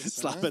at the place,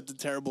 stop huh? at the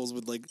Terribles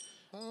with like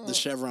the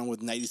Chevron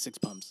with 96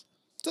 pumps.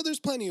 so. There's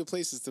plenty of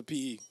places to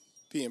pee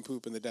and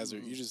poop in the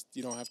desert.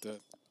 You don't have to.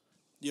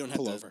 You don't have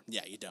Pull to. over.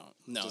 Yeah, you don't.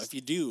 No, if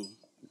you do,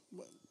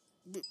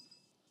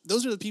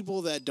 those are the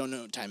people that don't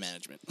know time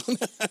management.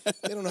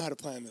 They don't know how to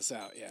plan this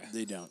out. Yeah.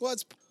 They don't. Well,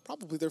 it's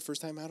probably their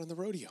first time out on the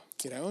rodeo,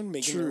 and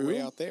making their way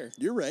out there.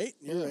 You're right.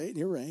 You're Yeah. right.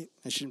 You're right.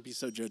 I shouldn't be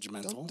so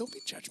judgmental. Don't be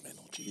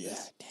judgmental,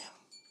 Jesus. Yeah,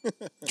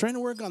 damn. Trying to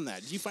work on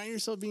that. Do you find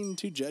yourself being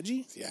too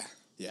judgy? Yeah.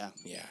 Yeah.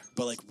 Yeah.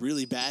 But like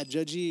really bad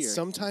judgy or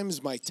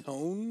Sometimes my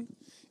tone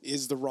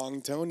is the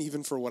wrong tone,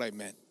 even for what I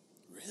meant.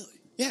 really?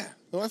 Yeah,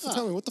 my wife would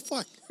tell me, "What the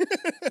fuck?"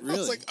 I Really?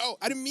 was like, "Oh,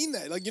 I didn't mean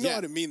that. Like, you know, Yeah.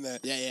 I didn't mean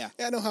that. Yeah.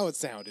 I know how it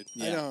sounded.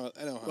 Yeah. I know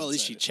how. Well, at it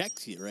least she sounded.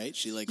 checks you, right?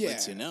 She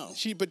lets you know.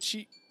 She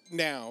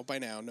by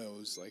now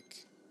knows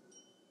like,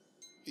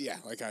 yeah,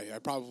 like I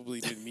probably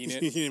didn't mean You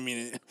it. didn't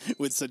mean it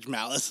with such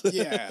malice.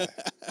 Yeah.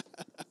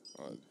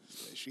 Well,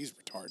 she's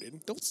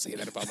retarded. Don't say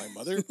that about my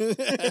mother.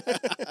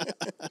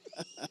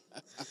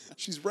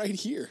 She's right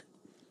here.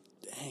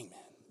 Dang, man.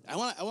 I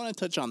want to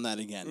touch on that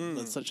again.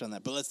 Let's touch on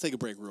that, but let's take a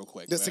break real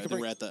quick. Let's right? take a I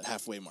think break. We're at the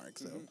halfway mark,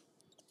 so.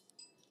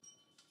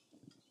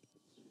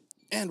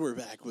 And we're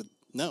back with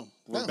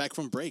we're Oh. back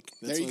from break.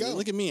 There you go.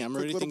 Look at me. I'm Quick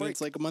already little thinking break.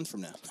 it's like a month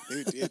from now.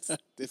 Dude,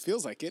 it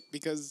feels like it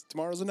because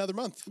tomorrow's another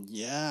month.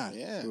 Yeah.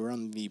 Yeah. We're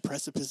on the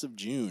precipice of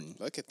June.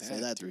 Look at Say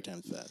that, that 3 dude.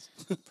 times fast.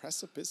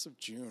 Precipice of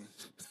June.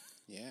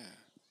 Yeah.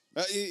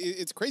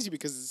 It's crazy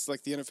because it's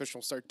like the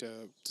unofficial start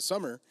to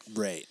summer.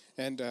 Right.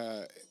 And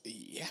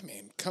yeah,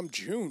 man, come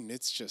June,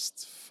 it's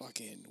just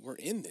fucking, we're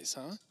in this,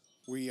 huh?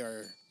 We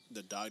are,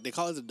 They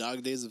call it the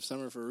dog days of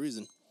summer for a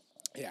reason.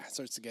 yeah, it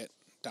starts to get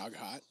dog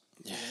hot.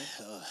 Yeah.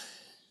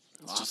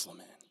 It's awful,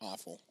 man.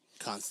 Awful.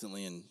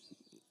 Constantly in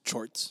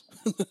shorts.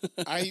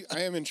 I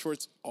am in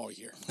shorts all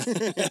year.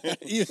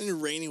 Even in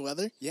rainy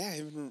weather. Yeah,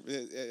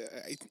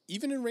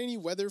 even in rainy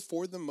weather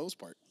for the most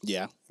part.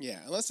 Yeah. Yeah,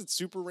 unless it's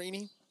super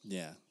rainy,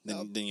 Yeah.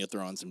 Then you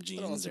throw on some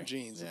jeans. throw on some or-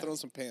 jeans, yeah. throw on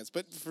some pants.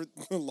 But for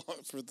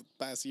the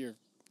past year,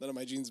 none of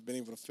my jeans have been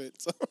able to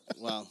fit. So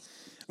Well,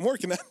 I'm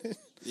working on it.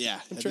 yeah.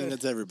 I trying think to-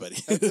 that's everybody.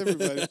 That's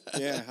everybody.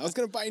 Yeah, I was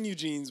gonna buy new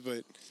jeans,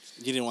 but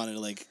You didn't want to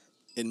like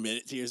admit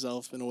it to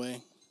yourself in a way.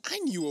 I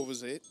knew what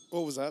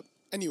was up.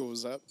 I knew what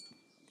was up.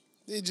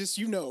 It just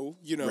you know,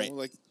 Right.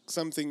 like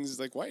some things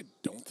like why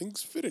don't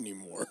things fit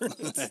anymore?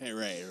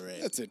 right.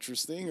 That's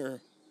interesting. Or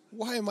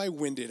why am I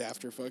winded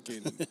after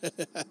fucking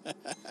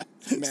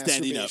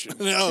Standing up. masturbation?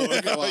 No,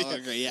 okay, well,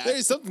 okay, yeah.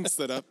 There's something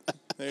stood up.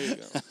 There you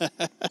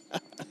go.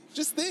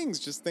 Just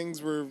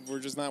things were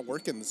just not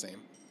working the same.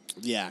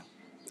 Yeah.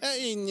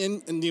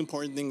 And the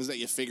important thing is that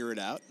you figure it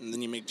out and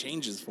then you make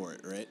changes for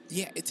it, right?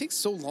 Yeah, it takes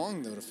so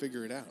long though to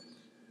figure it out.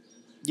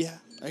 Yeah,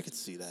 I could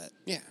see that.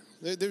 Yeah,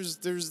 there's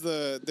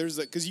the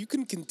because you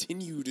can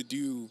continue to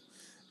do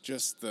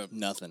just the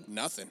Nothing.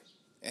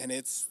 and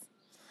it's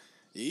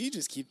you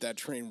just keep that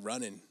train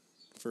running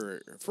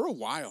for a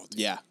while. Dude.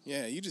 Yeah.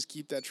 Yeah, you just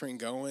keep that train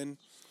going,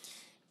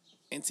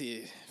 and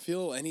to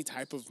feel any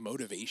type of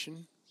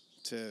motivation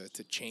to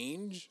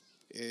change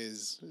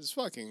is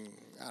fucking.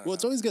 I don't Well,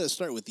 it's know. always got to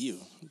start with you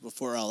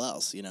before all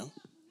else, you know?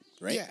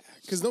 Right? Yeah,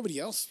 because nobody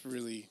else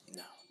really.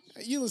 No.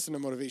 You listen to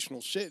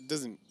motivational shit, it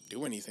doesn't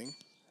do anything.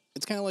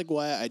 It's kind of like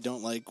why I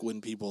don't like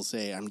when people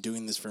say, I'm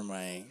doing this for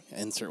my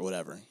insert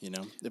whatever, you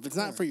know? If it's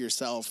not for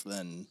yourself,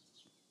 then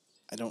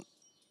I don't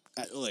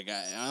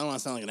want to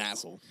sound like an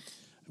asshole,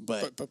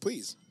 but But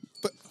please,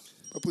 but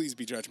please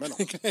be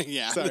judgmental.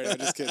 yeah. Sorry, I'm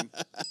just kidding.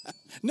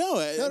 No,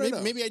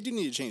 no. maybe I do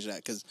need to change that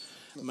because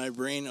my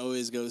brain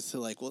always goes to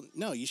like, well,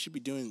 no, you should be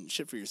doing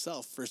shit for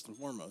yourself first and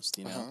foremost,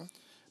 you know?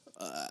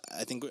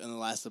 I think in the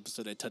last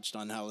episode I touched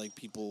on how like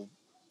people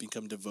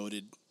become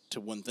devoted to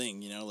one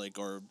thing, you know, like,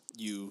 or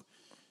you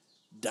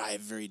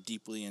dive very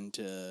deeply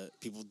into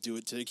people do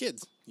it to their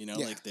kids, you know,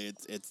 Yeah. like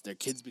it's their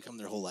kids become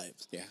their whole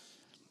lives. Yeah,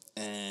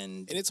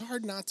 And and it's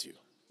hard not to.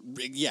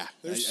 yeah,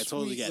 They're I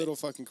totally sweet get little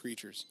fucking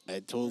creatures. it. I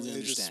totally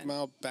They just understand.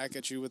 smile back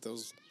at you with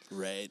those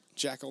Right.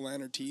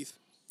 jack-o'-lantern teeth,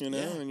 you know,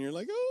 Yeah. and you're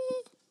like,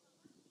 oh.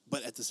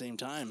 But at the same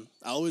time,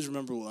 I always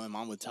remember what my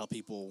mom would tell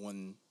people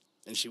when,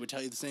 and she would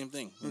tell you the same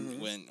thing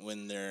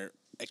when they're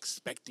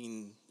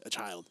expecting a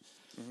child.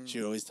 She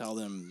would always tell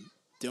them,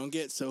 don't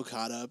get so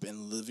caught up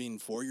in living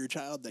for your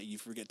child that you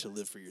forget to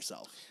live for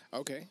yourself.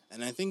 Okay.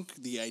 And I think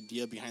the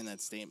idea behind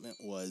that statement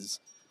was,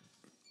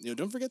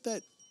 don't forget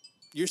that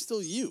you're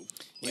still you.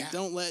 Like, Yeah.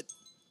 don't let,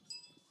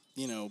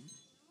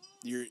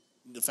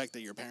 the fact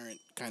that your parent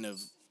kind of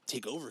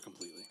take over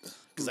completely.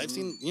 Because I've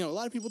seen, a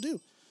lot of people do.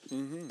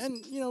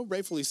 And,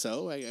 rightfully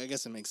so. I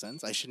guess it makes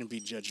sense. I shouldn't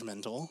be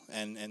judgmental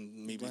and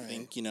maybe Right.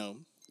 think,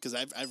 because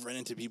I've run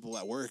into people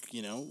at work,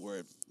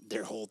 where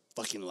their whole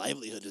fucking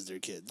livelihood is their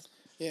kids.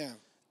 Yeah.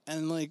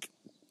 And, like,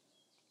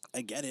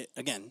 I get it.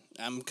 Again,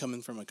 I'm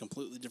coming from a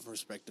completely different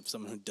perspective,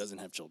 someone who doesn't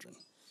have children.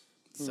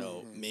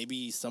 So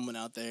maybe someone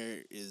out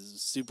there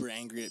is super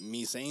angry at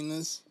me saying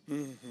this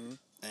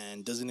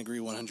and doesn't agree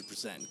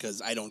 100%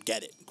 because I don't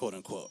get it, quote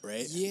unquote,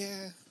 right?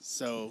 Yeah.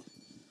 So,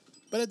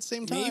 but at the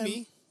same time,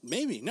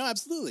 Maybe. no,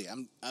 absolutely.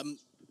 I'm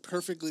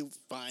perfectly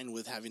fine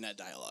with having that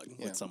dialogue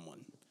Yeah. with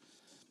someone.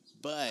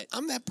 But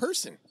I'm that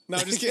person. No,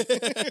 I'm just kidding.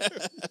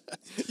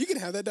 You can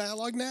have that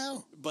dialogue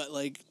now. But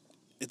like,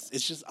 it's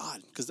just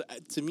odd because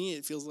to me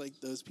it feels like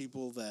those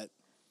people that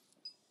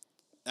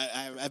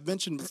I've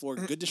mentioned before,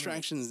 good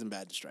distractions and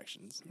bad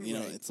distractions. You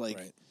know, Right, it's like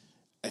right.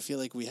 I feel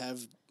like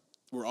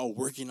we're all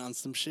working on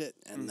some shit,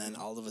 and then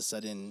all of a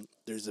sudden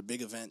there's a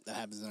big event that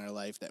happens in our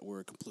life that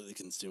we're completely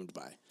consumed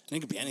by. And it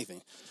could be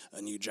anything: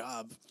 a new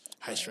job,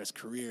 high stress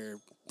career,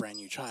 brand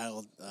new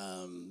child,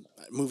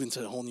 moving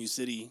to a whole new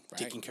city, Right.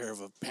 taking care of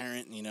a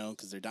parent,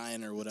 because they're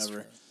dying or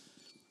whatever. true.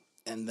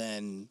 And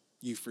then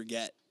you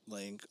forget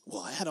like,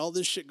 well, I had all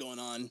this shit going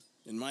on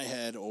in my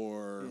head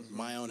or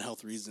my own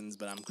health reasons,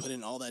 but I'm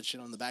putting all that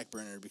shit on the back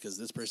burner because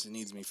this person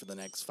needs me for the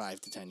next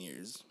 5 to 10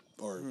 years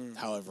or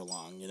however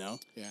long, you know?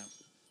 Yeah.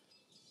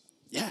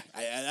 Yeah,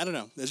 I don't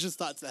know. There's just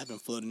thoughts that have been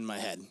floating in my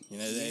head. You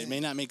know, it may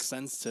not make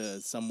sense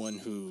to someone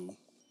who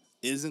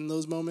is in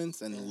those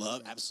moments and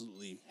love,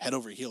 absolutely head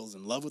over heels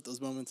in love with those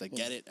moments. I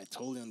get it. I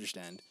totally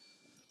understand.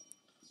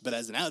 But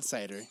as an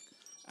outsider,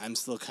 I'm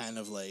still kind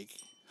of like,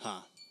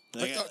 huh.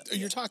 Like,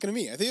 You're talking to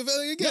me. I think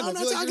again. no, I'm I not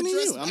feel like talking to you're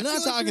you. addressing- I'm I not feel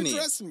like talking you're to you.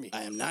 addressing me.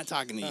 I am not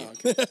talking to you.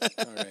 Oh, okay.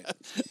 All right.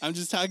 I'm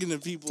just talking to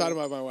people. Talking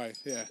about my wife.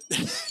 Yeah.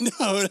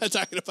 No, we're not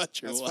talking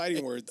about your That's wife.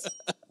 fighting words.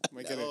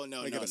 Might get No, a,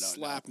 no, might no, get a no,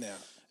 slap now.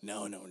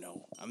 No.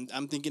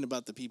 I'm thinking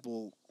about the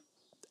people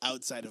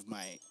outside of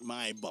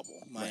my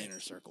bubble, my inner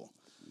circle.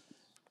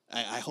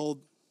 I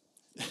hold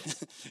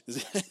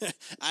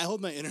I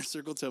hold my inner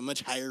circle to a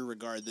much higher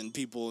regard than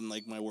people in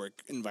like my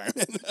work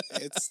environment.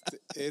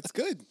 It's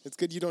good. It's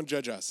good you don't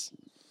judge us.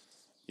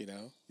 You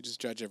know, you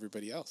just judge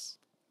everybody else.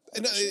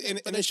 And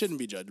I shouldn't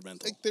be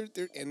judgmental. like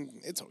there and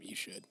it's all you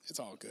should. It's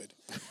all good.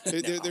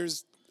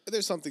 There's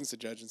some things to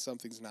judge and some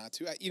things not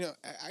to.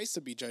 I used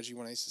to be judgy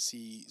when I used to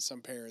see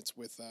some parents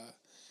with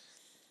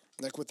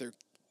like with their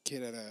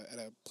kid at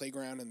a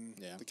playground and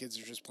the kids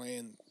are just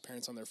playing,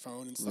 parents on their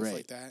phone and stuff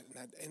like that.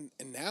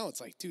 And now it's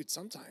like, dude,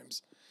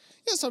 sometimes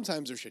they're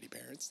shitty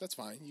parents. That's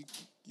fine. You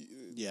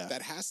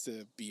that has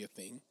to be a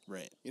thing,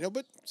 Right. you know.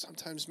 But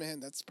sometimes, man,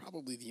 that's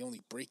probably the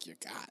only break you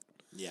got.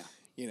 Yeah.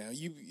 You know,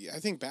 I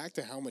think back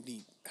to how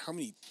many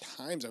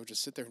times I would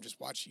just sit there and just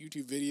watch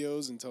YouTube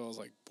videos until I was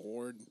like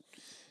bored,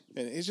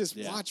 and it's just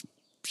watch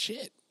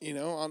shit. You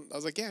know, I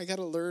was like, I got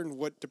to learn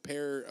what to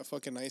pair a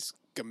fucking nice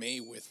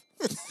gamay with,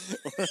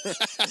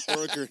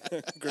 or a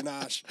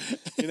Grenache.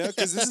 You know,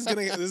 because this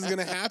is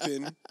gonna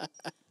happen.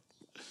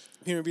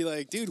 You're gonna be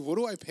like, dude, what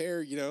do I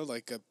pair? You know,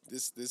 like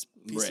this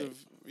piece of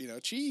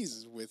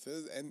cheese with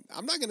it, and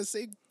I'm not gonna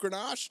say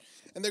Grenache,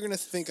 and they're gonna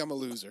think I'm a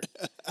loser.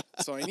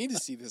 So I need to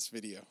see this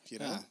video, you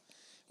know.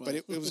 But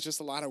it was just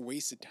a lot of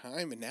wasted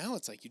time, and now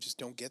it's like you just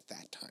don't get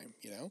that time,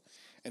 you know.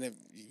 And if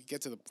you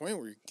get to the point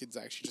where your kid's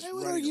actually just I would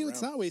running argue around,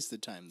 it's not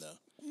wasted time though.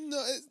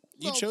 No,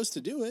 You chose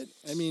to do it.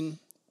 I mean,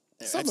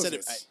 Some I've of said it.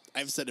 it's-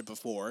 I've said it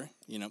before.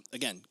 You know,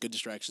 again, good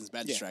distractions,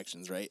 bad Yeah.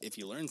 distractions, right? If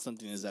you learn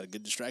something, is that a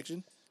good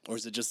distraction, or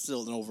is it just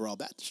still an overall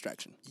bad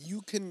distraction?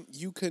 you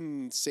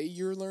can say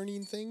you're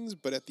learning things,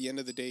 but at the end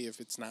of the day, if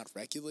it's not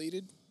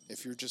regulated,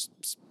 if you're just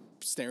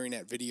staring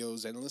at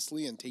videos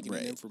endlessly and taking in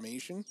Right.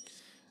 information,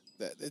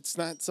 that it's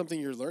not something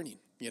you're learning.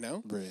 You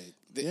know, Right.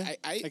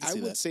 I can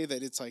see would that. say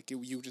that it's like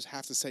you just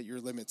have to set your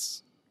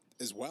limits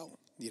as well.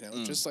 You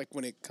know, just like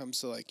when it comes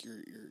to like your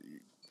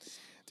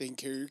taking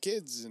care of your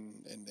kids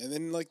and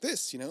then like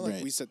this, you know, like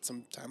Right. we set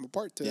some time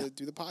apart to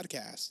do the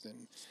podcast,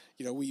 and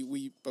you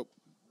know but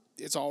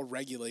it's all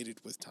regulated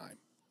with time.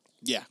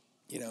 Yeah.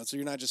 You know, so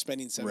you're not just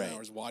spending 7 Right.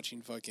 hours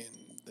watching fucking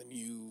the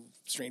new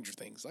Stranger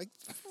Things. Like,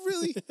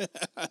 really?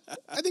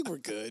 I think we're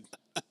good.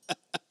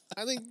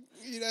 I think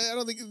I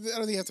don't think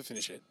you have to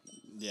finish it.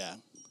 Yeah.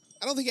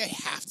 I don't think I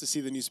have to see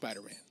the new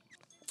Spider-Man.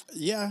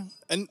 Yeah.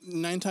 And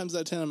 9 times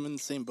out of 10, I'm in the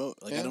same boat.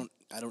 Like Yeah.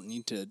 I don't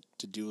need to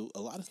do a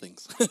lot of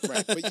things.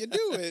 Right, but you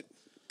do it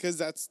because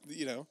that's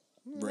what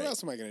Right.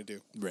 else am I going to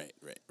do? Right.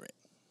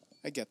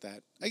 I get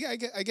that.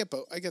 I get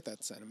both. I get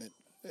that sentiment,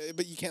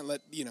 but you can't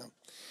let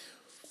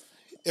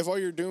if all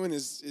you're doing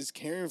is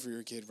caring for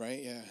your kid,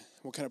 right? Yeah.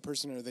 What kind of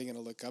person are they going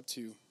to look up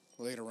to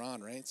later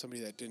on, right?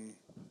 Somebody that didn't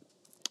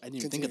I didn't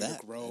even think of continue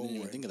to that. grow I didn't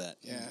even and- think of that.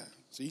 Yeah.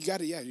 So you got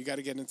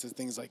to get into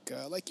things like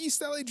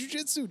East LA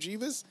Jiu-Jitsu,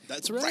 Jeebus.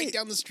 That's Right right.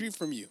 down the street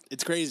from you.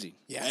 It's crazy.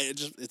 Yeah.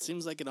 It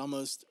seems like it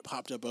almost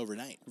popped up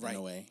overnight Right. in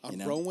a way. On You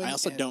know? Rowan I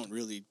also and- don't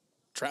really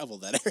travel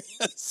that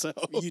area, so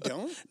You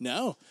don't?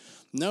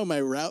 No,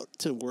 my route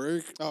to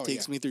work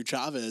takes yeah. me through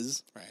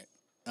Chavez, Right.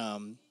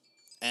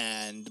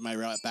 and my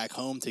route back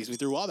home takes me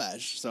through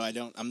Wabash. So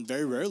I'm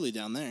very rarely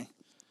down there.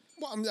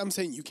 Well, I'm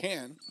saying you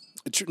can.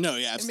 No, yeah,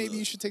 And absolutely. maybe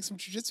you should take some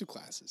jiu-jitsu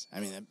classes. I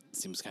mean, that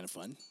seems kind of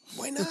fun.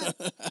 Why not?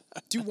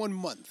 Do 1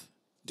 month.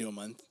 Do a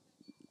month.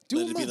 Do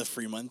Let a it be month. the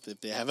free month if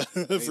they have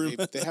a free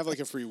month. They have like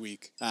a free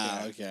week.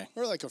 Ah, okay.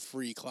 Or like a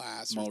free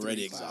class. I'm or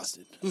already 3 class.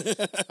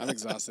 exhausted. I'm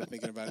exhausted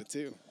thinking about it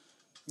too.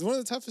 It's one of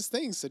the toughest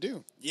things to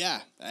do.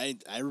 Yeah, I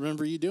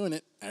remember you doing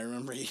it. I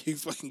remember you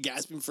fucking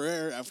gasping for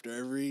air after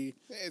every.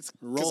 It's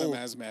because I'm Roll.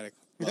 asthmatic.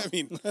 I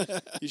mean,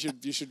 you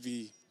should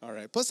be all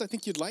right. Plus, I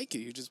think you'd like it.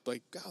 You're just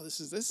like, oh, this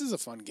is a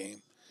fun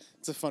game.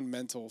 It's a fun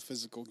mental,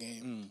 physical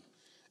game.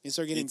 You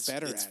start getting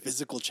better It's at it.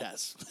 physical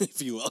chess,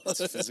 if you will.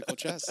 It's physical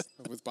chess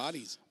with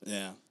bodies.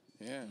 Yeah.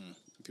 Yeah,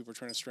 people are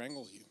trying to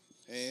strangle you.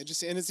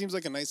 And it seems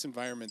like a nice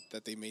environment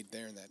that they made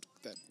there in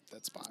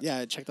that spot. Yeah,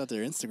 I checked out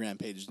their Instagram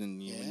page, and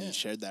when Yeah. you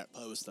shared that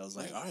post, I was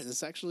like, all right,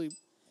 it's actually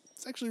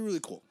really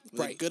cool. Like,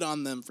 Right. good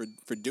on them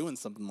for doing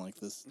something like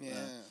this. Yeah.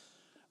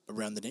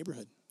 Around the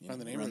neighborhood. Around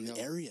the neighborhood, Around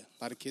the yeah. area.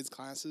 A lot of kids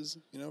classes,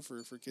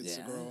 for kids to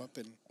Yeah. grow up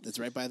and. That's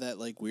right by that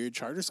like weird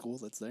charter school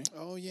that's there.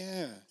 Oh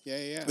yeah.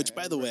 Which,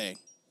 by the way,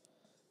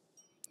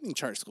 I think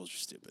charter schools are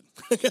stupid.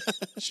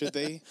 should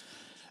they?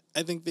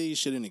 I think they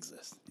shouldn't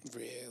exist.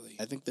 Really?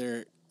 I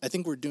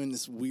think we're doing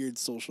this weird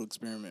social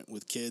experiment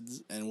with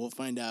kids, and we'll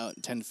find out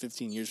 10 to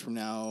 15 years from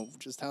now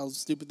just how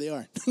stupid they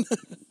are.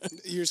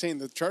 You're saying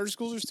the charter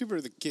schools are stupid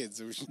or the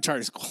kids?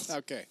 Charter schools.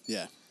 Okay.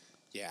 Yeah.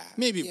 Yeah.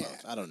 Maybe Yeah.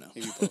 both. I don't know.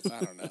 Maybe both. I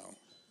don't know.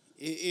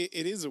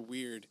 It is a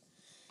weird.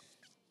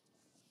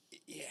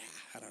 Yeah,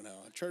 I don't know.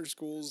 Charter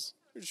schools,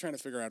 they're just trying to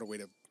figure out a way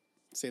to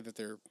say that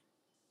they're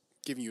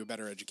giving you a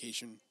better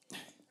education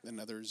than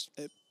others.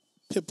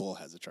 Pitbull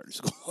has a charter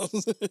school.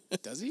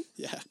 Does he?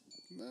 Yeah.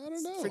 I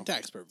don't know. For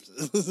tax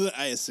purposes,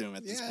 I assume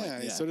at this point.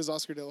 Yeah, Yeah. so does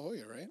Oscar De La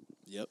Hoya, right?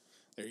 Yep.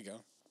 There you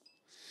go.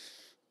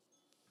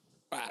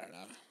 I don't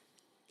know.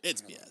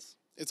 It's BS.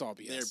 It's all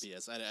BS. They're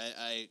BS.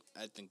 I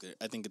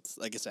think it's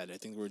like I said. I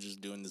think we're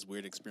just doing this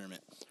weird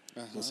experiment.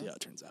 We'll see how it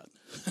turns out.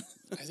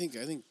 I think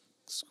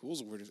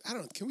schools are weird. I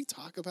don't know. Can we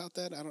talk about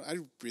that? I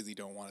really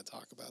don't want to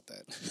talk about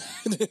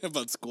that.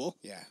 About school?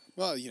 Yeah.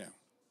 Well,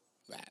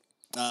 that.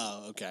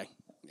 Oh, okay.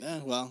 Yeah.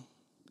 Well.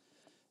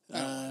 I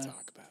don't want to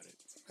talk about it.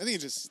 I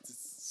think it's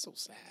so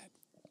sad.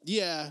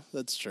 Yeah,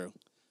 that's true.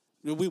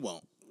 We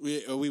won't.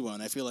 We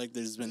won't. I feel like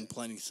there's been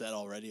plenty said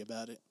already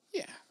about it.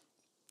 Yeah.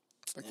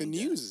 Like the And,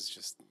 news is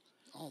just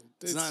all.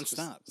 It's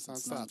nonstop. It's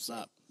nonstop.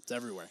 So, It's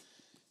everywhere.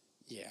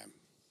 yeah.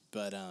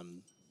 But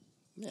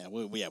yeah,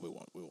 we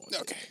won't. We won't.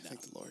 Okay. No.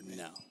 Thank the Lord. Man.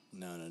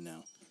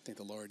 No. Thank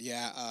the Lord.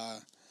 Yeah.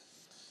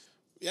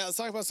 Yeah. Let's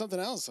talk about something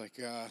else, like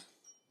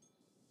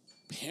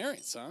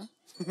parents, huh?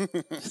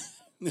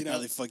 You know how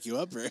they fuck you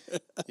up, right?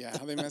 Yeah,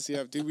 how they mess you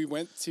up, dude. We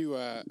went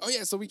to.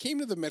 So we came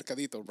to the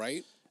Mercadito,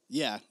 right?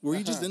 Yeah. Were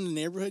you just in the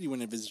neighborhood? You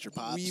went to visit your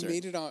pops? We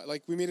made it on.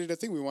 Like we made it a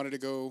thing. We wanted to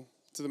go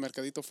to the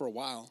Mercadito for a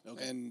while,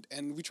 Okay.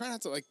 and we try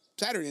not to, like,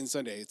 Saturday and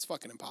Sunday. It's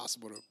fucking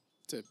impossible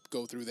to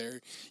go through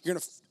there. You're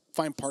gonna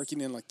find parking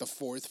in like the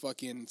fourth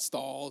fucking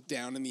stall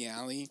down in the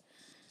alley.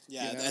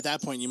 Yeah. You know? At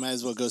that point, you might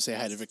as well go say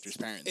hi to Victor's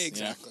parents. you know?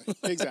 Exactly.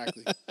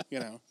 Exactly.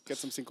 Get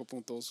some cinco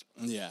puntos.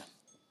 Yeah.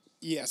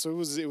 Yeah, so it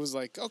was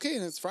like, okay,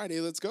 and it's Friday,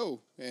 let's go.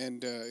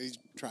 And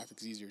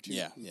traffic's easier too.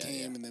 Yeah, We yeah, came,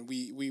 yeah. and then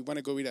we want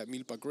to go eat at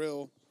Milpa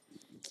Grill.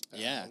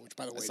 Yeah. Which,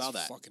 by the way, I saw is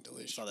that. fucking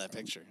delicious. I saw that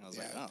bro. picture. I was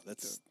like, Yeah. oh,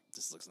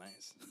 this looks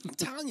nice. I'm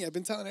telling you, I've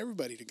been telling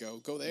everybody to go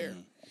there.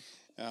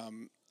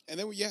 Mm-hmm. And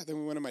then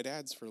we went to my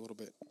dad's for a little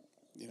bit.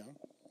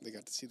 They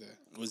got to see the.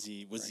 Was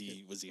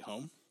he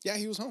home Yeah,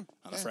 he was home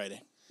on a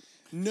Friday?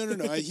 No.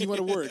 He went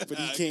to work, but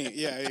he came.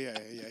 Yeah.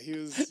 He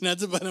was. Not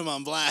to put him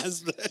on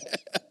blast.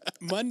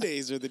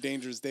 Mondays are the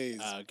dangerous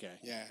days. Okay.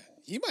 Yeah,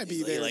 he might be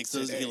He there. likes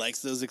those. He today.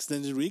 likes those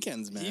extended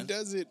weekends, man. He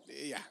does it.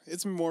 Yeah,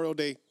 it's Memorial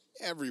Day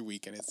every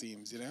weekend. It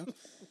seems,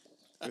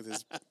 with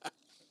his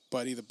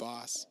buddy, the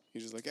boss.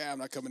 He's just like, I'm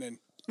not coming in.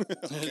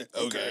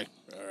 Okay.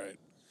 All right.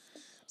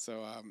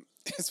 So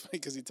it's funny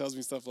because he tells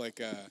me stuff like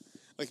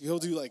he'll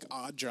do like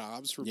odd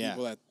jobs for Yeah.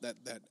 people that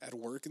at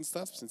work and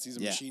stuff. Since he's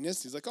a Yeah.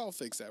 machinist, he's like, I'll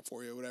fix that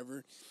for you, or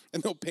whatever.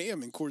 And they'll pay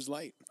him in Coors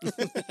Light.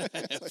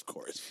 Of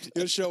course.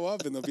 He'll show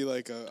up and there'll be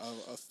like a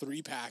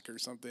 3-pack or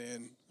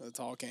something, the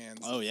tall cans.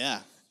 Oh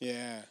yeah.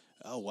 Yeah.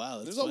 Oh wow.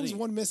 That's There's funny. always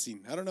one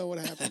missing. I don't know what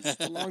happened.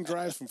 It's a long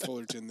drive from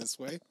Fullerton this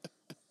way.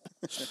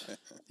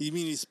 You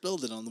mean he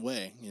spilled it on the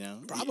way?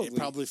 Probably. It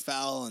probably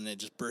fell and it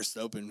just burst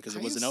open because it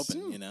I wasn't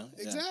assume. open. Yeah.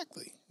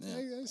 Exactly. Yeah. I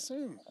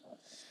assume.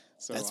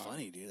 So That's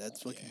funny, dude.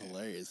 That's fucking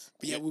hilarious.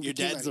 But yeah, your when we your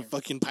came dad's out a here-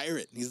 fucking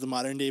pirate. He's the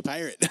modern day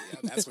pirate. Yeah,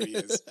 that's what he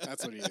is.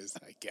 That's what he is,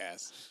 I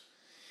guess.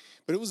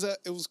 But it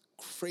was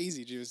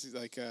crazy, dude. It was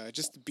like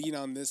just being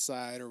on this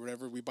side or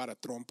whatever. We bought a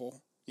trompo,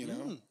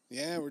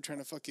 Yeah, we're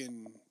trying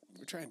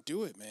to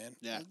do it, man.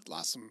 Yeah.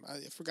 I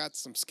forgot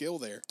some skill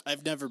there.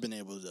 I've never been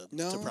able to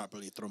No?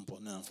 properly trompo.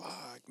 No.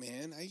 Fuck,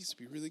 man. I used to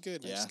be really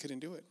good. I Yeah. just couldn't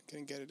do it.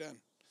 Couldn't get it done.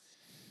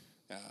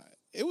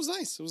 It was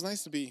nice. It was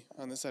nice to be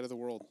on this side of the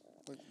world.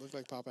 Looked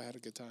like Papa had a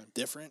good time.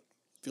 Different.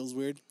 Feels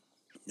weird.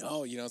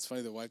 No, it's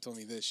funny. The wife told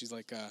me this. She's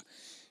like,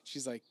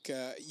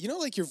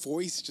 like your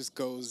voice just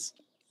goes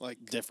like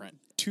Different.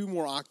 2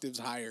 more octaves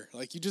higher.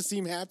 Like you just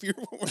seem happier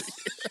when we're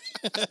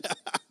here.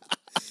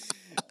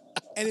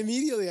 And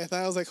immediately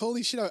I was like,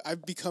 holy shit!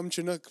 I've become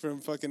Chinook from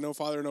fucking No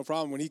Father, No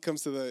Problem. When he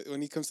comes to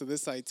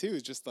this side too,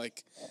 it's just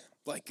like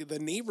the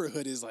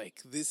neighborhood is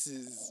like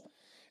it's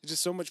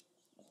just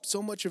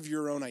so much of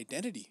your own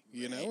identity,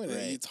 and Right.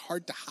 it's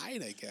hard to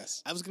hide, I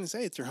guess. I was gonna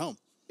say it's your home.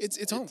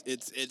 It's home.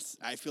 It's.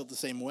 I feel the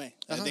same way.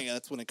 I think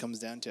that's when it comes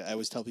down to. I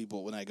always tell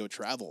people when I go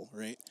travel,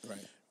 right?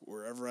 Right.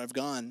 Wherever I've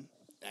gone,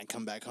 I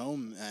come back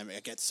home and I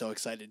get so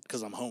excited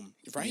because I'm home.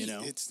 Right.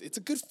 It's a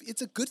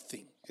good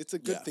thing. It's a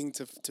good Yeah. thing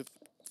to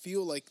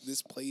feel like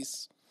this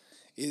place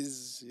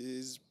is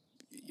it's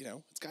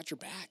got your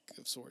back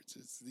of sorts.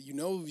 It's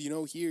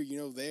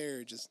here,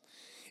 there. Just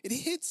it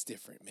hits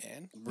different,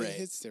 man. Right. It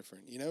hits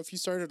different. If you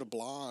started a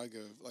blog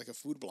of like a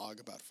food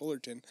blog about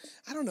Fullerton,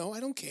 I don't know. I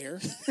don't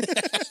care.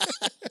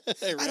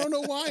 I don't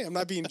know why. I'm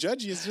not being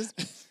judgy. It's just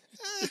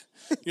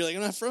You're like,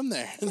 I'm not from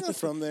there. I'm not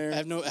from there.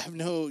 You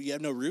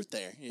have no root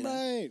there. You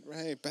know?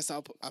 Right. Best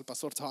al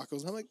pastor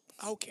tacos. I'm like,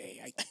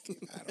 okay, I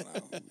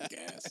don't know. I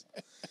guess.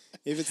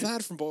 If it's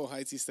not from Boyle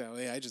Heights, East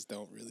LA, I just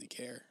don't really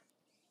care.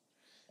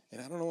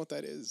 And I don't know what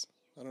that is.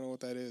 I don't know what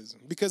that is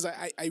because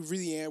I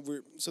really am.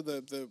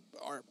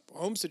 Our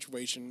home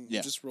situation.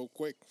 Yeah. Just real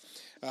quick,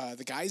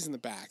 the guys in the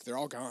back, they're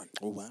all gone.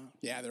 Oh wow.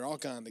 Yeah, they're all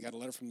gone. They got a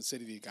letter from the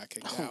city that got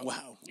kicked Oh out.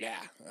 wow.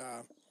 Yeah.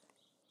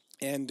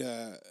 And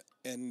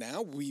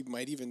now we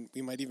might even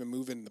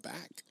move in the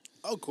back.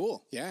 Oh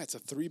cool. Yeah, it's a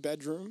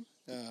 3-bedroom,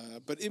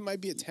 but it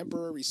might be a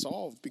temporary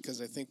solve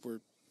because I think we're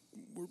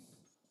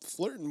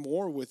flirting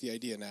more with the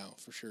idea now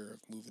for sure of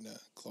moving to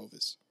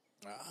Clovis.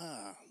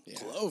 Ah, Yeah.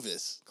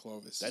 Clovis.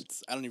 Clovis,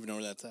 I don't even know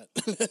where that's at.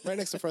 right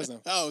next to Fresno.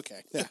 Oh,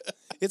 okay. Yeah,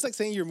 it's like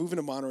saying you're moving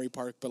to Monterey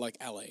Park, but like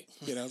LA.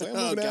 You know, it's like, I'm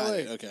Oh, moving to got LA.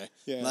 it. Okay.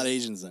 Yeah. A lot of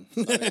Asians then.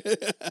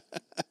 A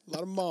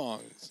lot of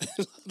mongs.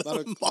 A lot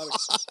of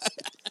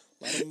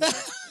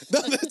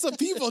no, that's a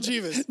people,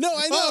 Jeeves. No,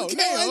 I know. Oh, okay.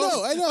 I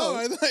know. Oh,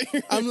 I thought you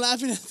were... I'm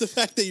laughing at the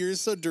fact that you're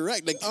so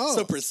direct, like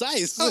so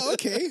precise. Oh,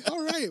 okay.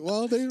 All right.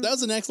 Well, That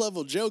was a next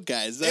level joke,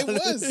 guys. it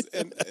was.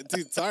 And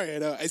dude, sorry. I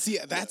know. I see.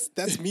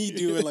 That's me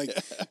doing like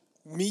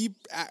me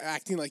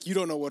acting like you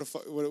don't know what a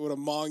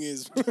mong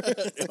is.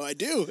 No, I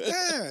do.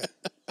 Yeah.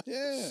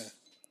 Yeah.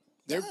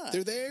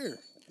 They're there.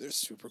 They're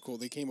super cool.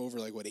 They came over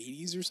like what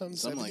 80s or something.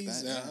 Something 70s? like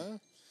that, yeah. Uh-huh.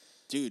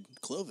 Dude,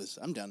 Clovis,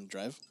 I'm down to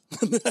drive. I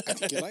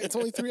think you like, it's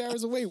only 3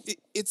 hours away.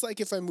 It's like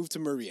if I moved to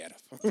Murrieta.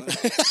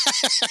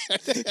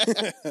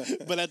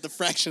 But at the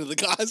fraction of the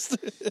cost.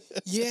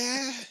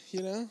 Yeah,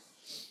 you know,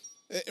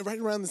 right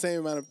around the same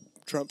amount of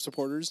Trump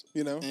supporters.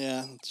 You know,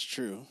 Yeah, it's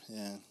true.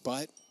 Yeah.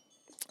 but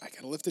I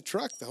gotta lift the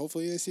truck.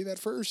 Hopefully, they see that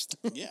first.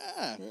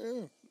 Yeah.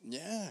 Yeah.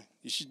 Yeah.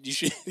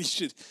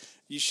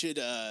 You should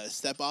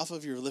step off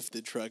of your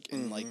lifted truck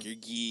in like your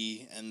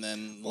gi and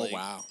then like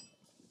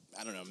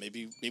I don't know,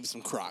 maybe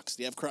some Crocs.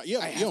 Do you have Crocs? You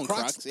own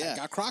Crocs. Yeah. I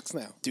got Crocs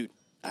now. Dude,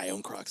 I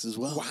own Crocs as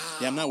well. Wow.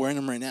 Yeah, I'm not wearing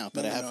them right now,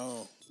 but I have.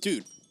 No.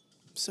 Dude,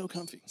 so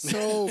comfy.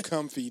 So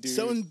comfy, dude.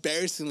 So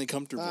embarrassingly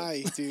comfortable.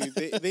 Aye, dude.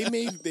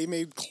 They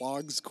made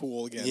clogs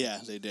cool again. Yeah,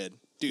 they did.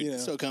 Dude, You know.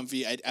 so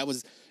comfy. I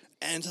was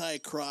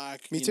anti-Croc.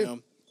 Me you too. know,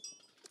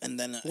 and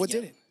then What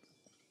did it?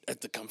 At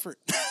the comfort.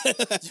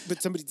 But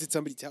did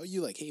somebody tell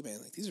you like, hey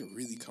man, like these are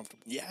really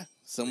comfortable? Yeah,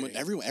 someone,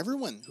 Great.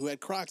 everyone who had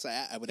Crocs,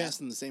 I would Yeah. ask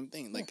them the same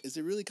thing. Like, is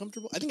it really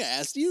comfortable? I think I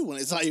asked you when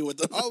I saw you with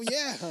them. Oh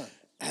yeah, huh?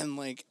 And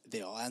like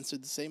they all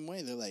answered the same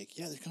way. They're like,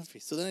 yeah, they're comfy.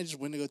 So then I just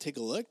went to go take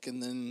a look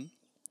and then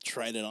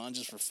tried it on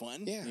just for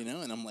fun. Yeah. You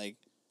know, and I'm like,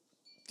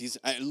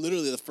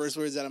 literally the first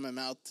words out of my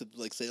mouth to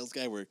like sales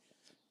guy were,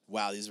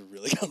 wow, these are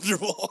really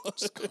comfortable.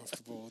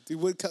 Comfortable,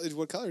 dude.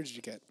 What color did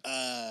you get?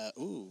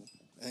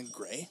 And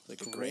gray,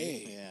 like a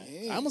Gray. gray.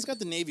 Yeah. Yeah. I almost got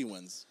the navy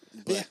ones,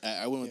 but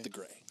Yeah. I went with the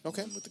gray.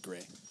 Okay. I went with the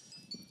gray.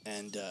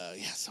 And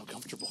yeah, so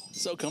comfortable.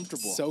 So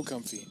comfortable. So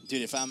comfy.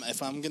 Dude, if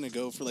I'm gonna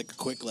go for like a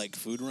quick like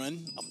food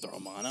run, I'll throw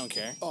them on. I don't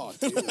care. Oh,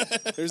 dude.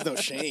 There's no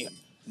shame.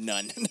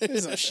 None.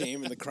 There's no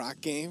shame in the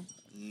Croc game.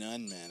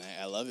 None, man.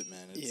 I love it,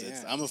 man.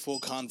 Yeah. I'm a full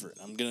convert.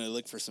 I'm gonna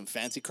look for some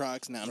fancy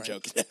Crocs. Now I'm Right.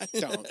 joking.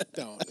 Don't.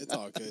 It's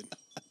all good.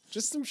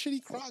 Just some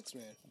shitty Crocs,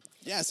 man.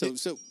 Yeah.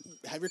 So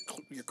have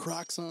your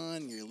Crocs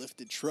on, your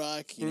lifted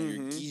truck, you know,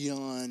 your gi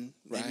on,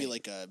 maybe Right.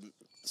 like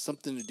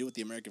something to do with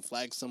the American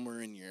flag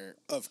somewhere in your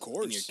Of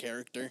course. in your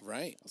character.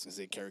 Right. I was gonna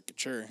say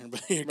caricature,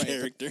 but your Right,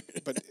 character.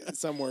 But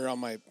somewhere on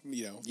my,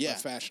 Yeah. my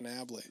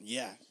fashionable.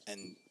 Yeah,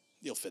 and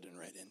you'll fit in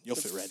right in. You'll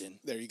fit right in.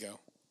 There you go.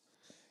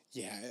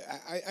 Yeah,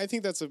 I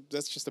think that's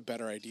just a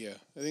better idea.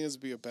 I think this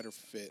would be a better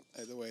fit.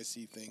 The way I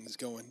see things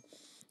going,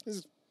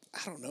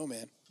 I don't know,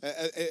 man.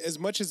 As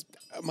much as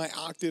my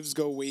octaves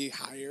go way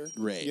higher,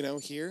 Right. You know,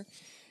 here,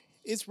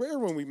 it's rare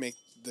when we make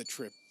the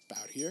trip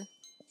out here.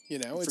 You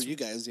know, For it's you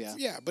guys, yeah.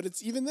 yeah, but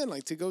it's even then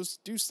like to go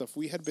do stuff.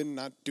 We had been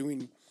not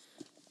doing,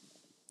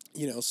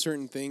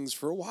 certain things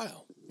for a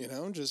while. You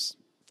know, just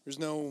there's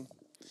no.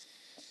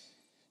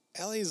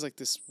 LA is like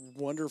this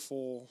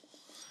wonderful,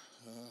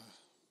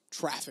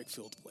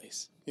 traffic-filled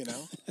place. You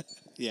know.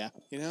 Yeah.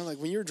 You know, like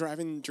when you're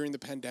driving during the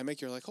pandemic,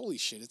 you're like, holy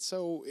shit, it's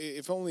so,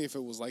 if only if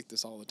it was like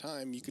this all the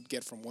time, you could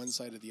get from one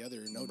side to the other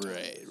in no time.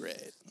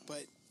 Right.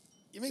 But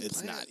you make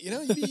It's plans, not. you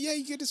know,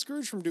 you get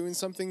discouraged from doing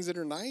some things that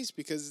are nice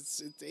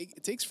because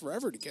it takes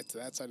forever to get to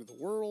that side of the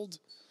world.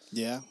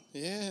 Yeah.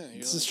 Yeah.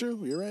 This is true.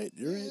 You're right.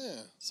 You're right.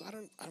 Yeah. So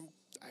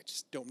I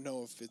just don't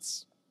know if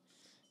it's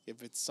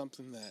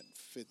something that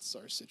fits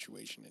our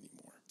situation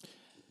anymore.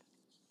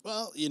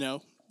 Well,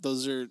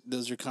 those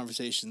are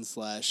conversations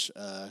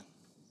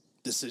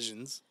 /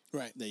 decisions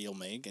Right. that you'll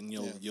make, and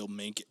Yeah. you'll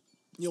make it.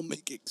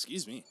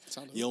 Excuse me.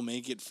 Sound of it. You'll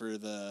make it for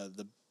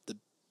the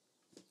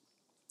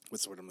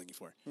what's the word I'm looking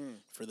for?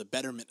 For the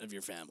betterment of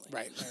your family.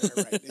 Right.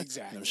 And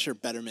Exactly. I'm sure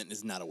betterment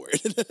is not a word.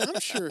 I'm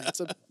sure it's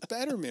a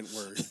betterment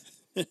word.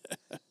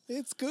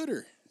 It's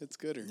gooder.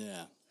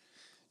 Yeah.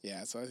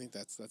 Yeah, so I think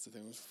that's the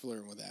thing. We're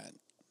flirting with that,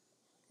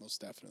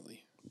 most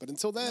definitely. But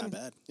until then, Not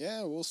bad.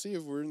 yeah, we'll see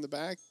if we're in the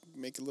back,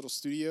 make a little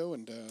studio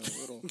and a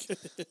little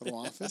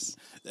office.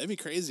 That'd be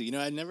crazy.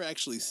 I've never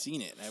actually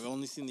seen it. I've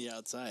only seen the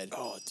outside.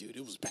 Oh, dude,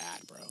 it was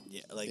bad, bro.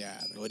 Yeah,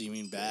 Yeah, what do you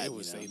mean bad? it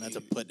was- Not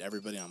to put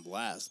everybody on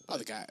blast. Oh,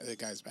 the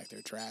guys back there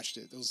trashed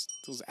it. Those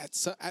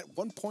at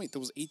one point there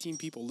was 18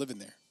 people living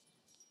there,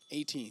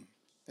 18,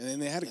 and then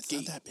they had It's a not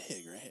gate. that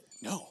big, right?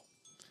 No,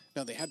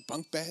 No, they had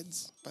bunk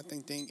beds, but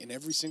thing in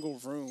every single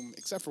room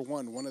except for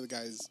one. One of the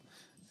guys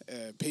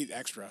paid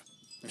extra.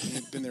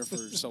 He'd been there for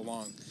so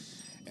long,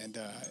 and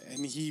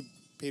he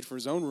paid for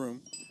his own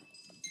room.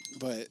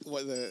 But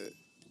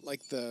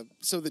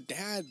so the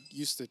dad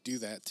used to do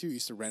that too. He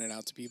used to rent it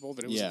out to people,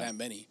 but it wasn't that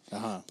many.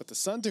 But the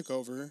son took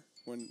over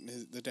when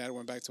the dad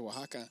went back to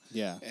Oaxaca.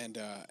 Yeah. And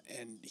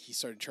he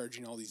started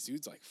charging all these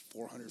dudes like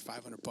 $400,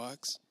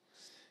 $500,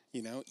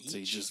 you know, each.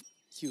 So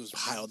he was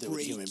piled it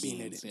with human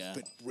beings,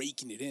 but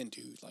raking it in,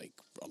 dude, like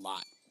a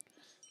lot.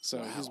 So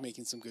he was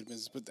making some good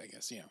business, but I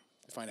guess, you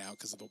find out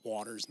because of the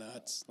water's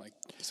nuts. Like,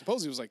 I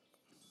suppose it was like,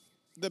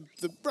 the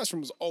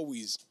restroom was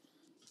always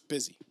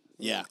busy.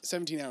 Yeah. Like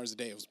 17 hours a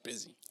day, it was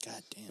busy.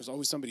 God damn. There's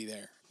always somebody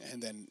there.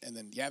 And then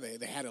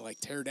they had to like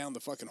tear down the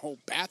fucking whole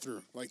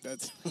bathroom. Like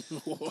that's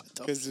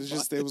because it was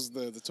just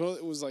the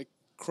toilet was like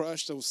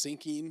crushed, it was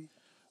sinking.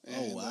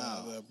 And,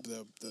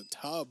 the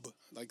tub,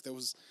 like there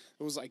was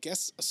I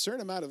guess a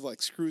certain amount of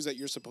like screws that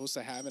you're supposed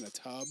to have in a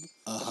tub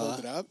to hold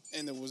it up,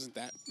 and there wasn't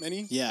that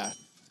many. Yeah.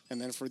 And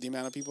then for the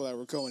amount of people that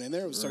were going in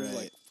there, it was started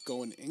Right. like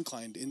going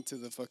inclined into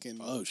the fucking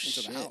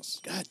shit. the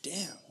house. God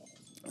damn.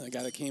 And the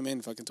guy that came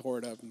in fucking tore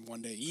it up in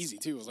one day, easy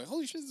too. I was like,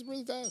 holy shit, this is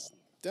really fast.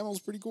 Demo's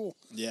pretty cool.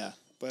 Yeah.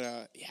 But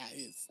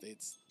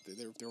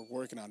they're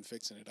working on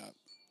fixing it up.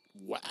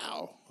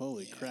 Wow.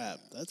 Holy crap.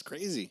 That's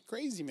crazy.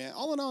 Crazy, man.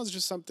 All in all, it's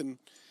just something.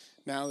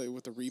 Now that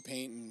with the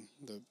repaint and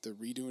the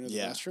redoing of the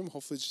restroom,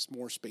 hopefully it's just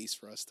more space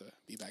for us to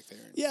be back there.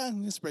 Yeah,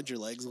 and you spread your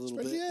legs a little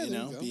bit, there you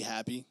go. be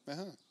happy.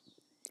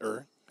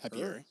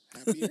 Happier.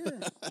 Happier.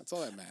 That's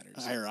all that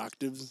matters. Higher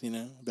octaves,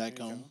 back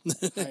home.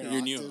 Higher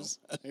Your new home. octaves.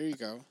 There you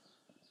go.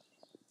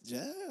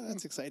 Yeah,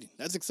 that's exciting.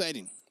 That's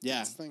exciting. Yeah.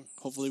 That's the thing.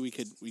 Hopefully we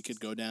could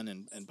go down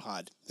and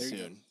pod There you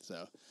soon.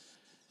 So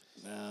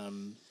I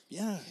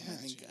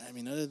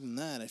mean other than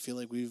that, I feel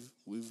like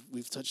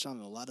we've touched on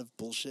a lot of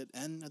bullshit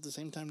and at the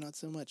same time not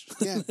so much.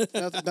 Yeah.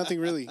 Nothing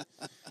really.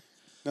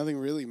 Nothing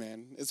really,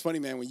 man. It's funny,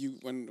 man.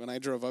 When I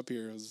drove up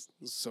here, it's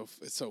so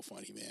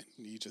funny, man.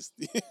 You just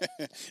you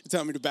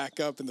tell me to back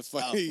up in the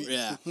fight. Oh,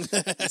 yeah.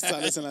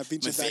 Sales en la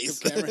pinche backup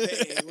camera.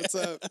 Hey, what's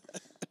up?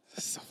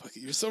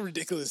 You're so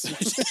ridiculous.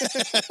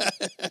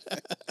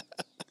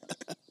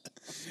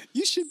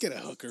 You should get a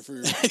hooker for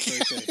your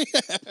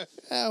birthday.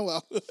 Oh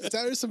well.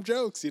 Tell her some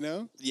jokes,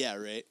 Yeah,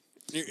 right.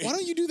 Why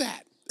don't you do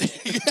that?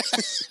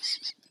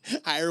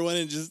 Hire one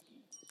and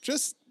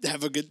just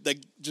have a good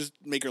just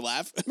make her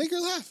laugh. Make her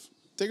laugh.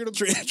 Take her to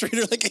treat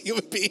her like a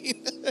human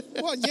being.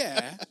 Well,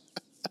 yeah,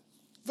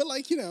 but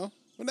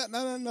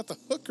not the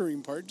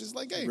hookering part. Just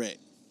like, hey, right.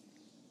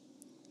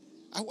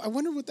 I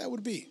wonder what that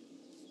would be.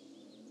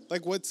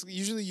 Like, what's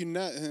usually you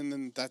nut and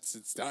then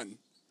it's done,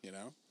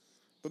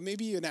 But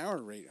maybe an hour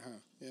rate, huh?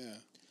 Yeah,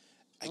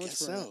 I guess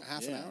so.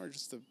 Half an hour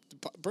just to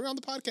bring on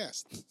the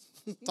podcast,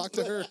 talk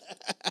to her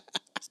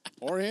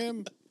or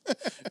him.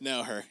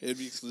 No, her. It'd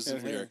be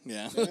exclusive for her.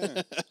 Yeah.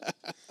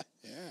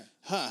 Yeah.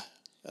 Huh.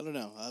 I don't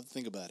know. I'll have to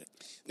think about it.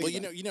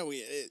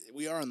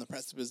 We are on the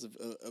precipice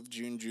of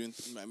June.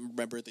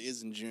 My birthday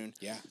is in June.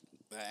 Yeah.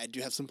 I do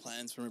have some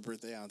plans for my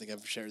birthday. I don't think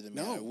I've shared them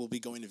No. yet. We'll be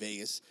going to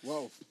Vegas.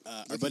 Whoa.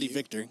 Our buddy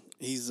Victor,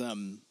 he's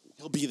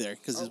he'll be there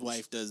because his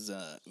wife does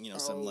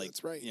some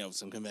that's right.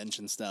 some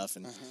convention stuff,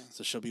 and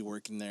so she'll be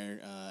working there.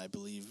 I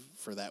believe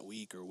for that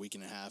week or week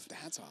and a half.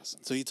 That's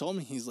awesome. So he told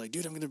me, he's like,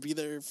 dude, I'm gonna be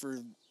there for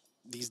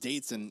these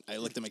dates, and I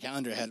looked at my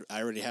calendar.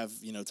 I already have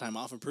time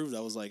off approved.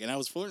 I was like, and I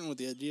was flirting with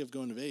the idea of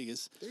going to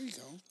Vegas. There you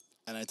go.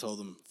 And I told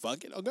him,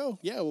 fuck it, I'll go.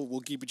 Yeah,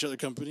 we'll keep each other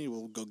company.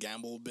 We'll go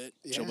gamble a bit,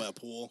 chill by a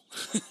pool.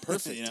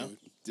 Perfect, dude.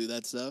 Do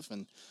that stuff.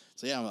 And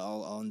so yeah,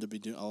 I'll end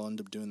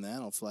up doing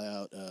that. I'll fly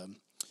out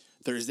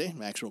Thursday,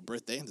 my actual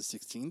birthday, the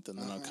 16th, and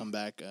then I'll come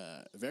back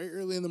very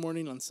early in the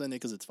morning on Sunday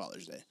because it's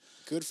Father's Day.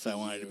 Good for you. So I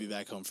wanted to be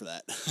back home for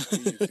that.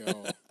 There you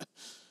go.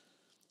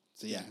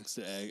 So yeah,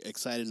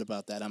 excited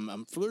about that.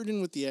 I'm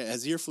flirting with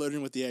as you're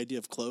flirting with the idea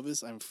of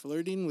Clovis, I'm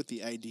flirting with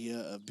the idea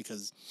of,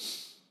 because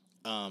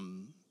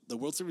the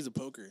World Series of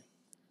Poker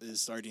is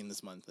starting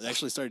this month. It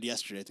actually started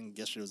yesterday. I think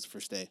yesterday was the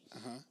first day.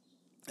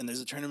 And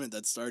there's a tournament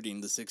that's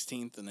starting the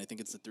 16th, and I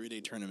think it's a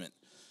 3-day tournament.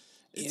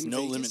 It's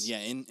no limit. Yeah,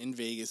 in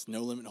Vegas,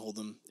 no limit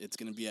hold'em. It's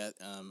going to be at,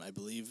 I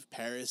believe,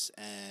 Paris,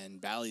 and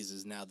Bally's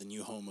is now the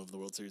new home of the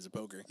World Series of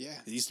Poker. Yeah.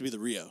 It used to be the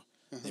Rio.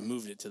 They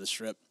moved it to the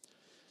Strip.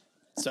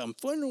 So I'm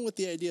flirting with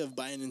the idea of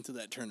buying into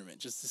that tournament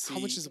just to see. How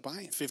much is it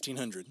buying?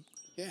 $1,500.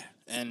 Yeah.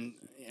 And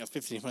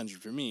 $1,500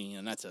 for me,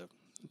 not to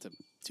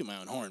toot my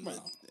own horn, but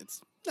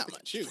it's not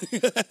much.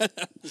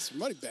 It's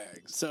money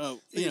bags. So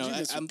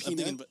I'm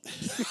peanut. thinking, but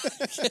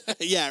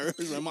yeah,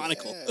 where's my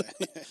monocle?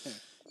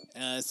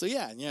 So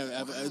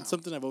it's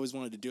something I've always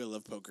wanted to do. I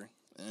love poker,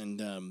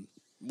 and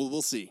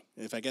we'll see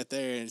if I get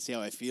there and see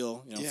how I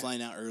feel. I'm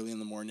flying out early in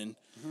the morning.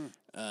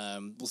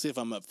 We'll see if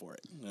I'm up for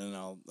it, and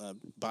I'll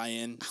buy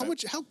in.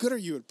 How good are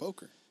you at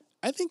poker?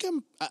 I think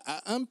I'm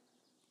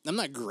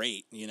not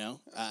great.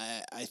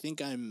 I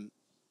think I'm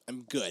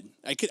good.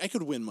 I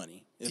could win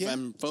money if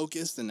I'm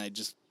focused and I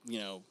just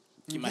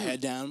keep my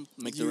head down,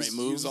 make the use, right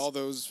moves. Use all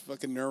those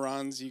fucking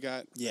neurons you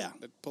got. Yeah,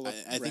 that pull up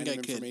I think I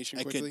could. information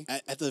I quickly.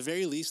 could. At the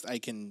very least, I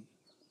can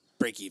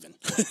break even.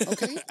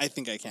 Okay. I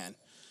think I can.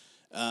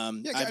 Yeah,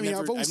 I've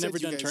I've always never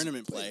said you done guys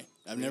tournament play. play.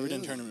 I've never done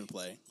Really? tournament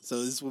play,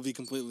 so this will be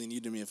completely new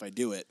to me if I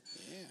do it.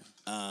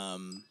 Yeah.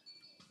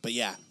 But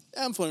yeah,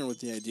 I'm flirting with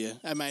the idea.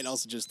 I might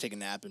also just take a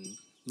nap and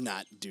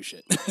not do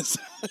shit.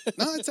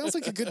 No, it sounds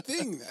like a good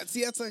thing.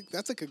 That's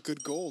like a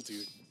good goal,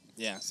 dude.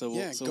 Yeah. So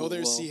Yeah, so go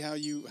there, we'll- see how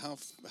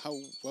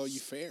well you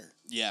fare.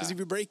 Yeah. Because if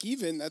you break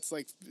even, that's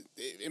like,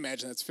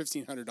 imagine that's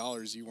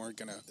 $1,500 you weren't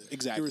gonna.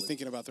 Exactly. You were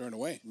thinking about throwing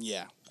away.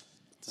 Yeah.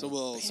 So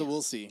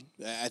we'll see.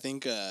 I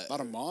think A lot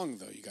of Hmong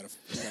though. You gotta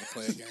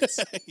play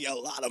against. yeah, a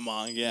lot of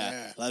Hmong. Yeah.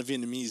 Yeah. A lot of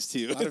Vietnamese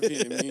too. A lot of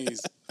Vietnamese,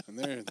 and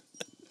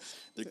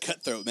They're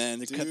cutthroat, man.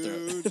 They're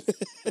cutthroat. dude,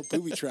 they'll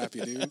booby trap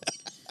you, dude. You're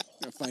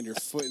gonna find your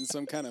foot in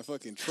some kind of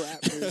fucking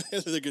trap, dude.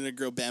 They're gonna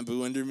grow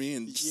bamboo under me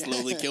and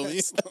slowly kill me.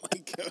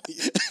 Slowly kill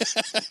you.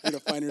 You're gonna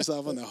find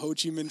yourself on the Ho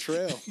Chi Minh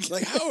Trail.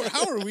 Like,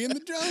 how are we in the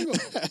jungle?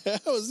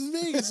 I was in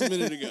Vegas a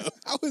minute ago.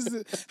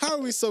 How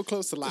are we so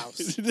close to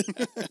Laos?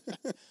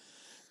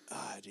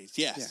 Ah, dude.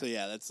 Yeah. Yeah. So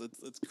yeah, that's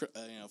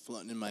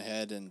floating in my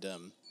head, and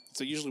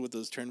so usually with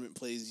those tournament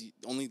plays,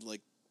 only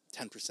like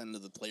 10%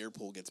 of the player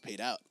pool gets paid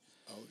out.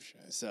 Oh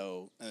shit.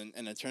 So,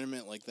 and a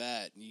tournament like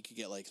that, you could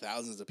get like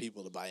thousands of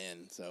people to buy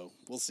in. So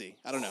we'll see.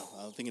 I don't know.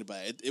 I'm thinking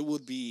about it. It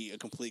would be a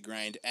complete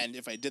grind, and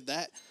if I did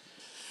that,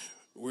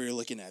 we're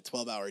looking at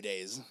 12-hour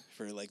days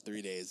for like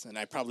 3 days, and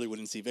I probably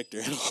wouldn't see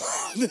Victor at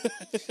all.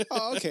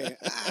 Oh, okay.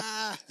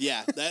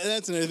 Yeah,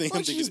 that's another thing Why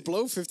I'm don't you thinking. just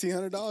blow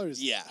 $1,500?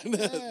 Yeah,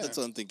 that's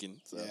what I'm thinking.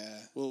 So Yeah.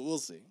 we'll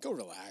see. Go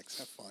relax,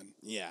 have fun.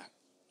 Yeah,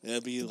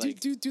 it'll be like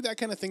Do that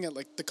kind of thing at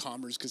like the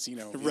Commerce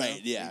Casino, you right. know?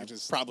 Yeah, You can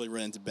just probably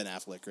run into Ben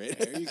Affleck,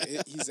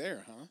 right? he's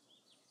there, huh?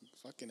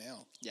 Fucking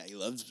hell. Yeah, he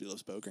loves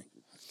poker.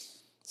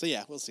 So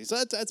yeah, we'll see.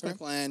 So that's my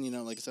plan. You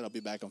know, like I said, I'll be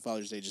back on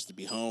Father's Day just to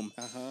be home,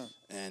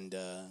 and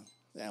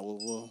yeah,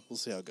 we'll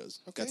see how it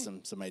goes. Okay. Got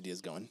some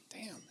ideas going.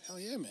 Damn, hell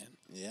yeah, man.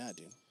 Yeah,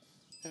 dude.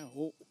 Yeah,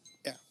 we'll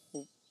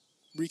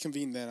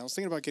reconvene then. I was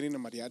thinking about getting a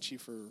mariachi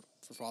for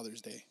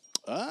Father's Day.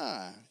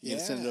 Ah, you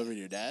gonna send it Yeah. over to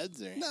your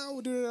dad's or? No,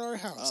 we'll do it at our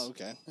house. Oh,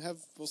 okay.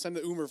 We'll send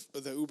the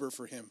Uber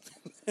for him.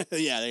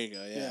 Yeah, there you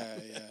go. Yeah,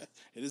 Yeah.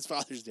 It is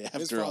Father's Day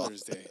after It's all.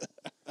 Father's Day.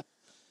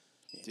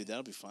 Dude,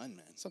 that'll be fun,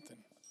 man. Something.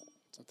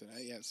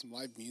 Yeah, some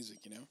live music,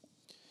 you know.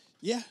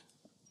 Yeah,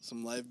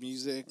 some live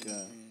music.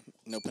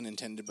 No pun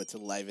intended, but to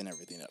liven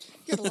everything up.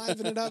 You gotta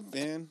liven it up,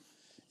 man.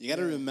 You got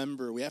to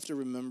remember. We have to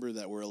remember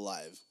that we're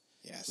alive.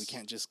 Yes. We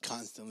can't just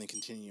constantly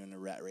continue in a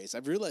rat race.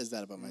 I've realized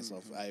that about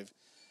myself.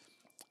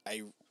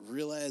 I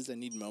realized I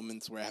need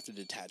moments where I have to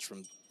detach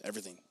from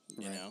everything.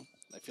 You know,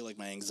 I feel like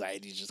my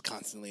anxiety is just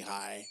constantly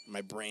high.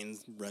 My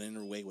brain's running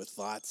away with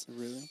thoughts.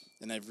 Really?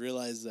 And I've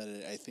realized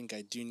that I think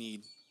I do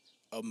need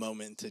a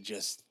moment to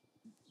just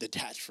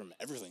detach from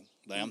everything.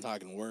 Like I'm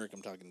talking work,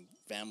 I'm talking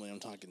family, I'm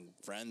talking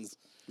friends.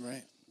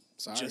 Right.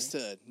 Sorry. Just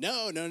to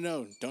no,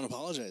 don't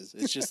apologize.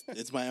 It's just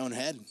it's my own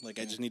head. Like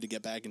I just need to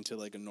get back into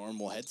like a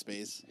normal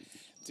headspace.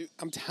 Dude,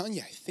 I'm telling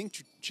you, I think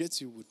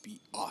jiu-jitsu would be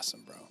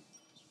awesome, bro.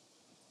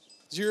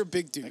 'Cause you're a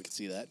big dude. I could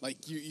see that. Like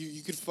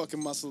you could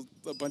fucking muscle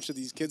a bunch of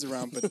these kids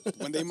around, but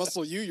when they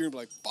muscle you, you're gonna be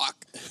like,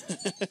 fuck.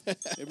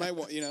 It might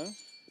want, you know.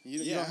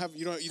 You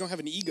don't have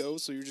an ego,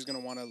 so you're just gonna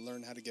want to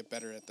learn how to get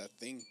better at that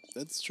thing.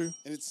 That's true.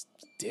 And it's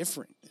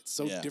different. It's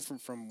so Yeah.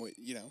 different from what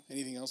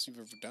anything else you've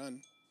ever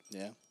done.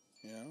 Yeah.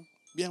 You know.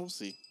 Yeah, we'll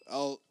see. I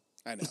know.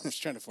 I'm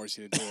just trying to force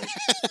you to do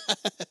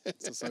it,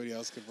 so somebody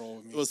else could roll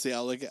with me. We'll see.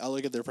 I'll look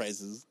at their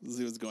prices.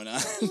 See what's going on.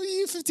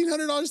 You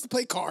 $1,500 to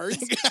play cards.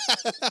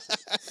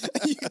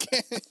 you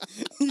can't.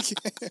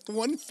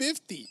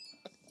 $150.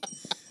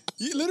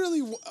 You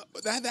literally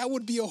that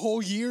would be a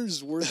whole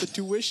year's worth of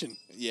tuition.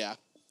 Yeah.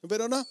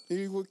 Pero no,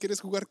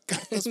 quieres jugar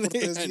cartas por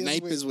 3 días,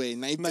 Naipes, güey.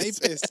 Naipes.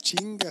 Naipes,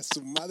 chinga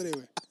su madre,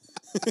 güey.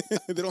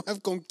 They don't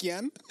have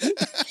conquian.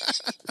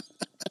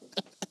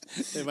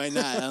 They might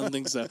not. I don't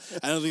think so.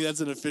 I don't think that's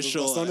an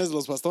official.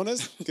 Los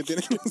bastones que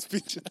tienen los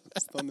pinches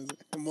bastones.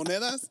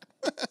 Monedas.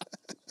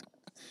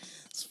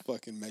 These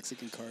fucking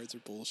Mexican cards are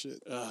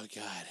bullshit. Oh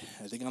God!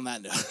 I think on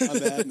that note. On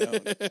that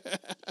note.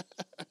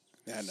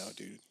 Yeah, no,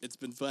 dude. It's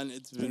been fun.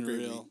 It's been Great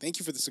real. meeting. Thank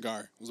you for the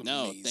cigar. It was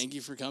No, amazing. thank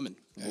you for coming.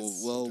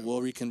 Yes,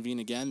 We'll reconvene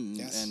again,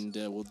 Yes. and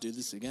we'll do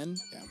this again.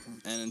 Yeah.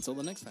 And until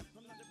the next time.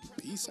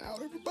 Peace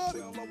out,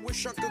 everybody. I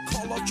wish I could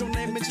call out your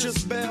name and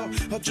just bell.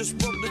 I just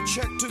wrote the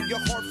check to your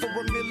heart for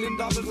 $1 million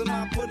and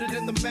I put it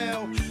in the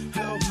mail.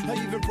 Hell, I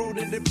even wrote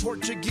it in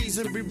Portuguese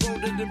and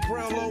rewrote it in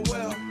Braille. Oh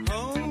well.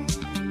 Home is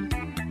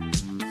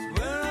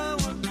where I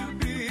want to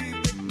be.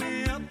 Pick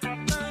me up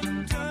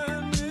and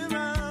turn me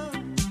around.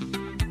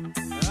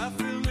 I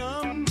feel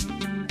numb,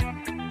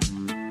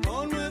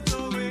 born with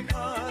a weak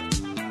heart.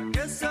 I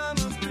guess I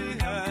must be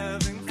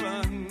having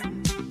fun.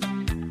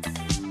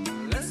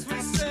 Less we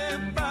say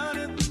about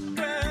it, the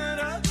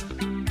better.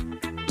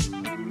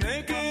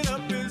 Make it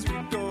up as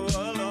we go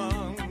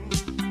along.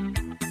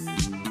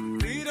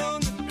 Feet on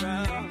the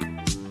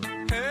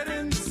ground, head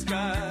in the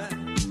sky.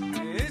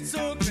 It's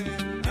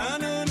okay.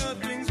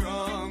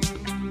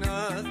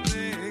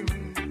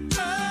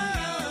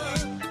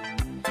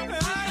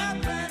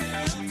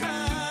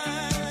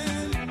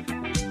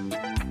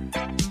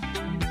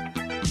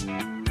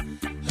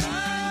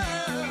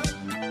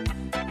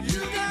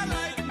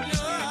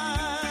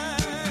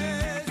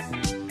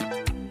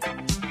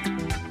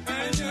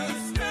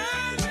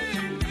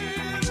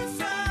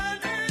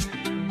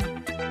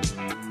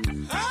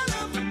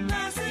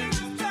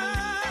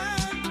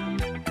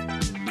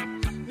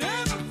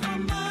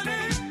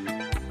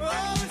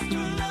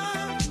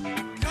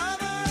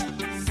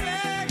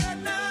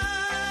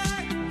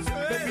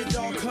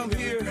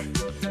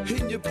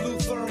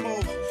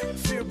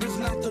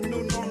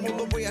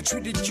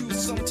 treated you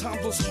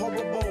sometimes was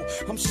horrible.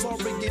 I'm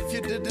sorry if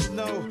you didn't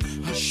know.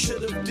 I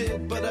should have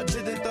did, but I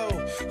didn't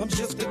though. I'm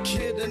just a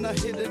kid and I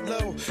hit it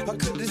low. I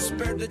couldn't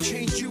spare to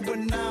change you,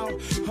 and now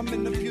I'm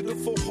in a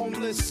beautiful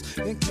homeless.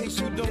 In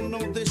case you don't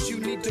know this, you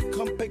need to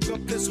come pick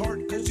up this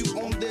heart, cause you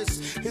own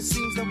this. It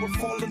seems that we're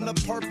falling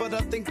apart, but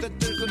I think that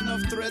there's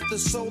enough thread to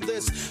sew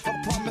this. I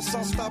promise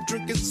I'll stop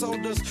drinking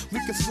sodas. We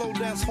can slow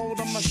dance, hold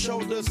on my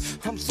shoulders.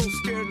 I'm so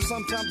scared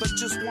sometimes I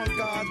just want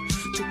God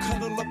to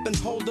cuddle up and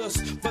hold us.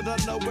 But I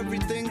know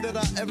everything that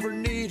I ever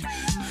need,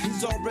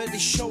 He's already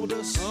showed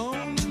us.